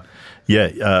probably as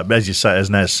you say, as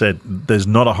Naz said, there's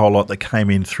not a whole lot that came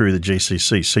in through the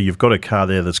GCC. So you've got a car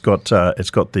there that's got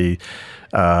the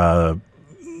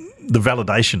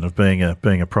validation of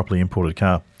being a properly imported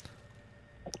car.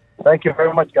 Thank you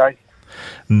very much, guys.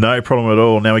 No problem at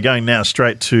all. Now we're going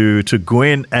straight to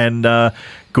Gwen, and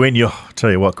Gwen,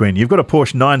 tell you what, Gwen, you've got a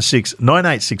Porsche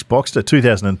 986 Boxster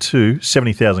 2002,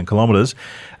 70,000 kilometres.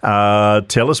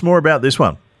 Tell us more about this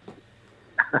one.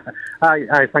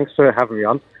 Hi, thanks for having me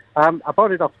on. I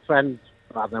bought it off a friend,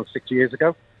 6 years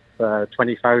ago, for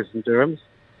 20,000 dirhams.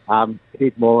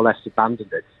 He'd more or less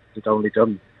abandoned it. He'd only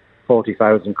done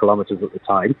 40,000 kilometres at the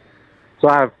time.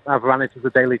 So I've ran it as a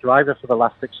daily driver for the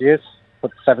last 6 years.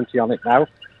 Put 70 on it now.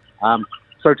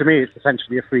 So to me, it's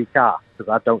essentially a free car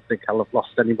because I don't think I'll have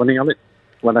lost any money on it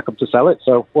when I come to sell it.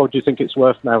 So what do you think it's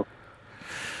worth now?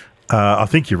 I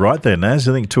think you're right there, Naz.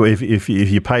 I think if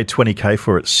you paid 20k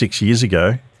for it 6 years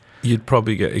ago, you'd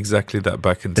probably get exactly that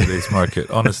back in today's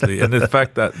market, honestly. And the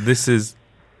fact that this is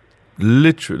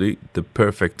literally the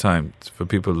perfect time for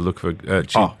people to look for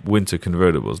cheap winter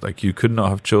convertibles. Like, you could not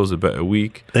have chose a better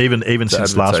week. Even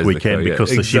since last weekend,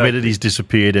 because the humidity's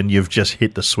disappeared and you've just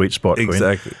hit the sweet spot.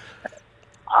 Exactly.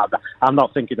 I'm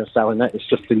not thinking of selling it. It's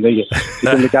just in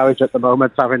the garage at the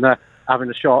moment, having a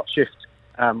short shift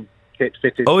kit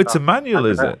fitted. Oh, it's a manual,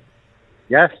 is it?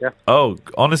 Yes, yeah. Oh,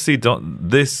 honestly,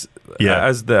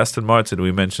 as the Aston Martin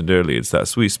we mentioned earlier, it's that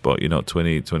sweet spot,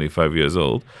 20, 25 years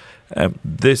old.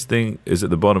 This thing is at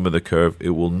the bottom of the curve. It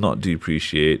will not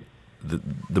depreciate.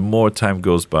 The more time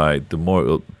goes by, the more it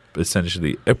will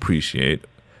essentially appreciate,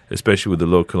 especially with the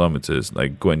low kilometers.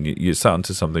 Like, Gwen, you sat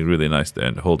onto something really nice there,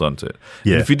 and hold on to it.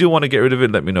 Yeah. And if you do want to get rid of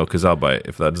it, let me know, because I'll buy it.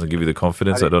 If that doesn't give you the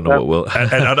confidence, I don't know what will.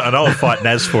 and I'll fight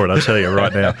Naz for it, I'll tell you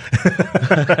right now.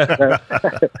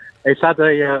 It's had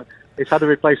a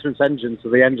replacement engine, so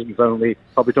the engine's only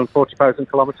probably done 40,000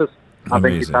 kilometers. I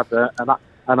think it's had an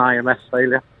IMS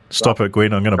failure. Stop it,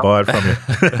 Gwen. I'm going to buy it from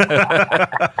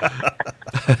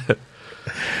you.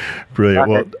 Brilliant.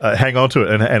 Okay. Well, hang on to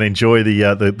it and enjoy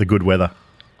the good weather.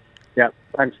 Yeah.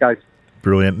 Thanks, guys.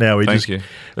 Brilliant. Now we're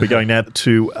going now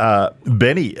to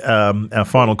Benny, our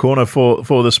final corner for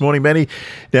this morning. Benny,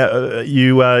 now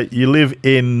you live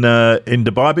in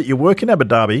Dubai, but you work in Abu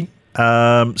Dhabi.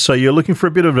 So you're looking for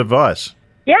a bit of advice.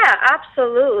 Yeah,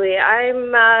 absolutely.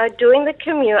 I'm doing the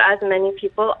commute, as many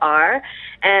people are,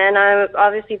 and I'm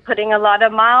obviously putting a lot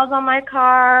of miles on my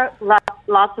car,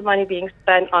 lots of money being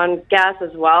spent on gas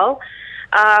as well.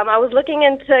 I was looking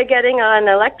into getting an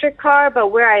electric car,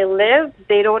 but where I live,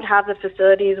 they don't have the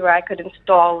facilities where I could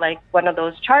install like one of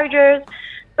those chargers.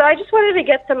 So I just wanted to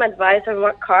get some advice on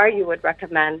what car you would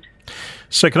recommend.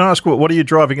 So can I ask, what are you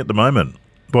driving at the moment?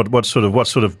 What sort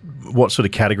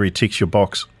of category ticks your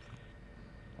box?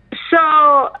 So,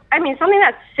 I mean, something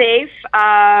that's safe,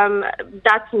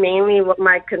 that's mainly what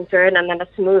my concern, and then a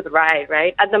smooth ride,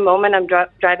 right? At the moment, I'm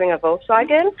driving a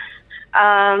Volkswagen.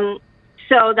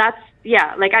 So that's,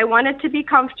 like I want it to be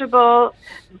comfortable,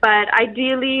 but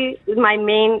ideally, my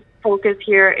main focus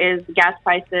here is gas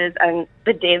prices and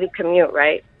the daily commute,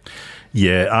 right?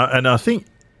 Yeah, and I think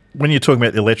when you're talking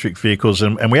about the electric vehicles,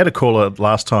 and we had a caller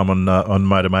last time on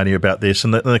Motor Mania about this,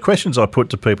 and the questions I put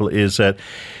to people is that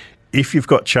if you've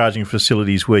got charging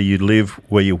facilities where you live,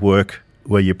 where you work,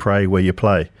 where you pray, where you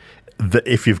play,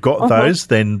 if you've got those,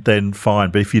 then fine.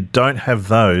 But if you don't have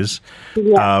those,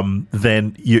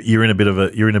 then you're in a bit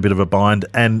of a bind,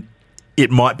 and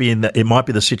it might be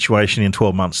the situation in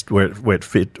 12 months where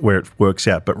it works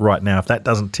out. But right now, if that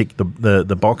doesn't tick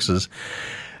the boxes,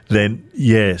 then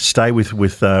stay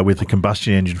with the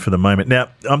combustion engine for the moment. Now,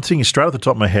 I'm thinking straight off the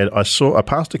top of my head, I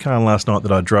passed a car last night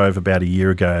that I drove about a year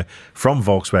ago from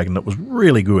Volkswagen that was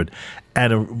really good,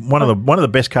 and one of the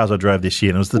best cars I drove this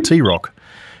year, and it was the T-Roc.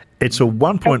 It's a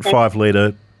 1.5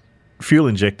 litre fuel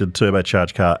injected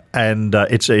turbocharged car, and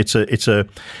it's a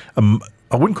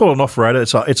I wouldn't call it an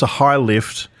off-roader. It's a high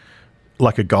lift,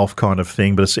 like a Golf kind of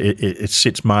thing, but it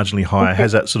sits marginally higher. It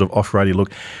has that sort of off-roady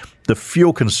look. The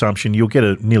fuel consumption, you'll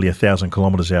get nearly 1,000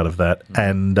 kilometres out of that,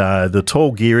 and the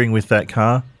tall gearing with that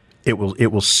car, it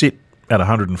will sit at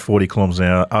 140 kilometres an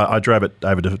hour. I drove it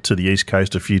over to the East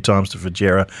Coast a few times, to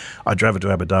Fujairah. I drove it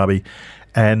to Abu Dhabi,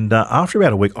 and after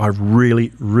about a week, I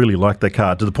really, really liked the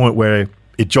car, to the point where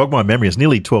it jogged my memory. It's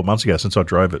nearly 12 months ago since I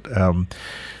drove it.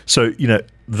 So,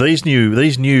 these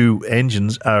new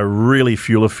engines are really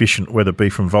fuel efficient, whether it be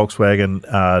from Volkswagen,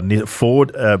 Ford,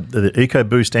 the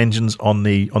EcoBoost engines on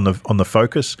the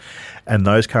Focus, and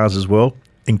those cars as well.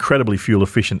 Incredibly fuel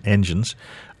efficient engines.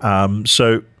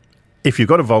 So, if you've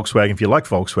got a Volkswagen, if you like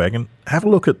Volkswagen, have a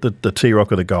look at the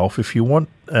T-Roc or the Golf. If you want,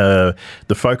 the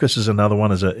Focus is another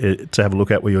one to have a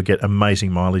look at, where you'll get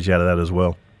amazing mileage out of that as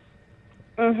well.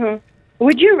 Mm-hmm.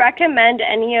 Would you recommend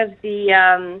any of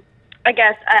the? I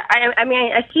guess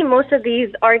I see most of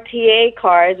these RTA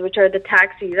cars, which are the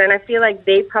taxis, and I feel like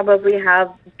they probably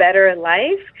have better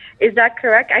life. Is that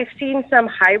correct? I've seen some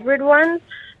hybrid ones.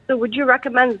 So would you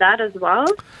recommend that as well?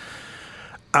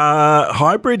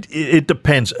 Hybrid, it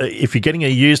depends. If you're getting a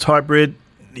used hybrid,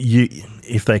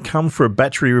 if they come for a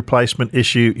battery replacement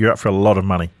issue, you're up for a lot of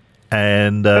money.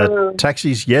 And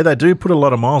taxis, they do put a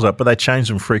lot of miles up, but they change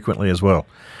them frequently as well.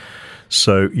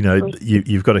 So,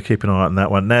 you've got to keep an eye on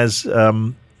that one. Naz,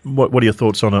 what are your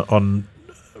thoughts on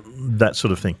that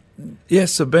sort of thing?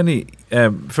 Yes, so Benny,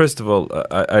 first of all,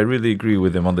 I really agree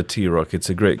with him on the T-Roc. It's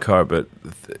a great car, but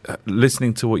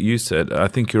listening to what you said, I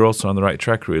think you're also on the right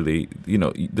track, really.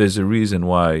 There's a reason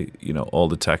why, all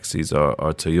the taxis are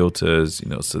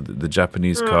Toyotas, so the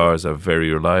Japanese cars are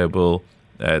very reliable.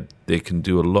 They can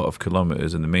do a lot of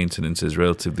kilometers, and the maintenance is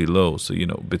relatively low. So,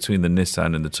 between the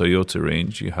Nissan and the Toyota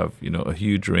range, you have, a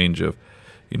huge range of,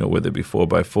 whether it be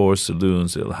 4x4,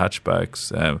 saloons, little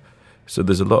hatchbacks. So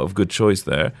there's a lot of good choice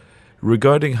there.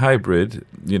 Regarding hybrid,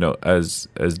 as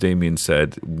Damien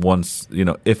said, once,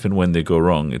 if and when they go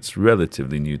wrong, it's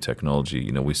relatively new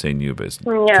technology. We say new, but it's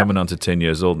coming on to 10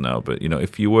 years old now. But,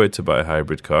 if you were to buy a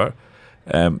hybrid car,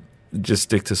 just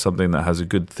stick to something that has a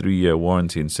good 3-year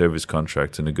warranty and service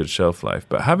contract and a good shelf life.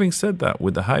 But having said that,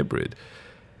 with the hybrid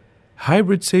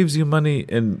saves you money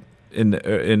in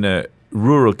a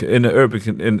rural, in a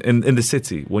urban, in the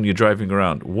city when you're driving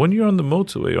around. When you're on the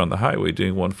motorway or on the highway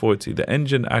doing 140, the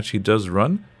engine actually does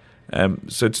run.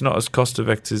 So it's not as cost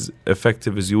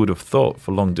effective as you would have thought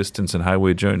for long distance and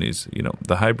highway journeys.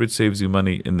 The hybrid saves you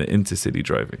money in the intercity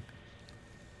driving.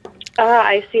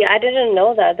 I see. I didn't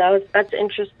know that. That's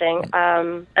interesting,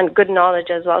 and good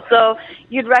knowledge as well. So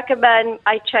you'd recommend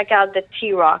I check out the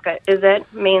T-Roc, is it,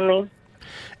 mainly?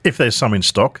 If there's some in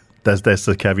stock, that's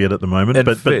the caveat at the moment.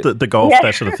 But the Golf,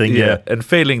 that sort of thing, And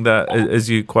failing that, as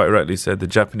you quite rightly said, the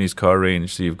Japanese car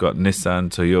range, so you've got Nissan,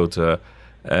 Toyota,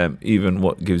 even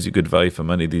what gives you good value for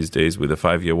money these days with a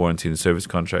 5-year warranty and service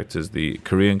contract is the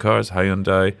Korean cars,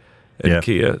 Hyundai and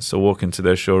Kia. So walk into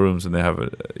their showrooms and they have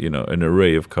an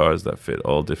array of cars that fit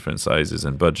all different sizes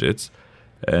and budgets.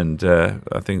 And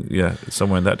I think,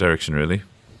 somewhere in that direction, really.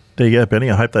 There you go,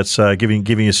 Benny. I hope that's giving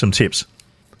you some tips.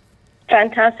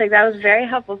 Fantastic. That was very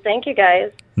helpful. Thank you,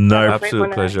 guys. No,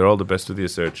 absolute pleasure. All the best with your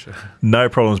search. No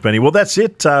problems, Benny. Well, that's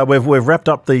it. We've wrapped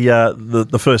up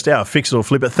the first hour. Fix it or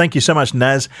flip it. Thank you so much,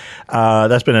 Naz.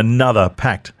 That's been another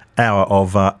packed hour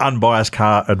of unbiased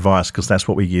car advice, because that's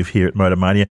what we give here at Motor Mania.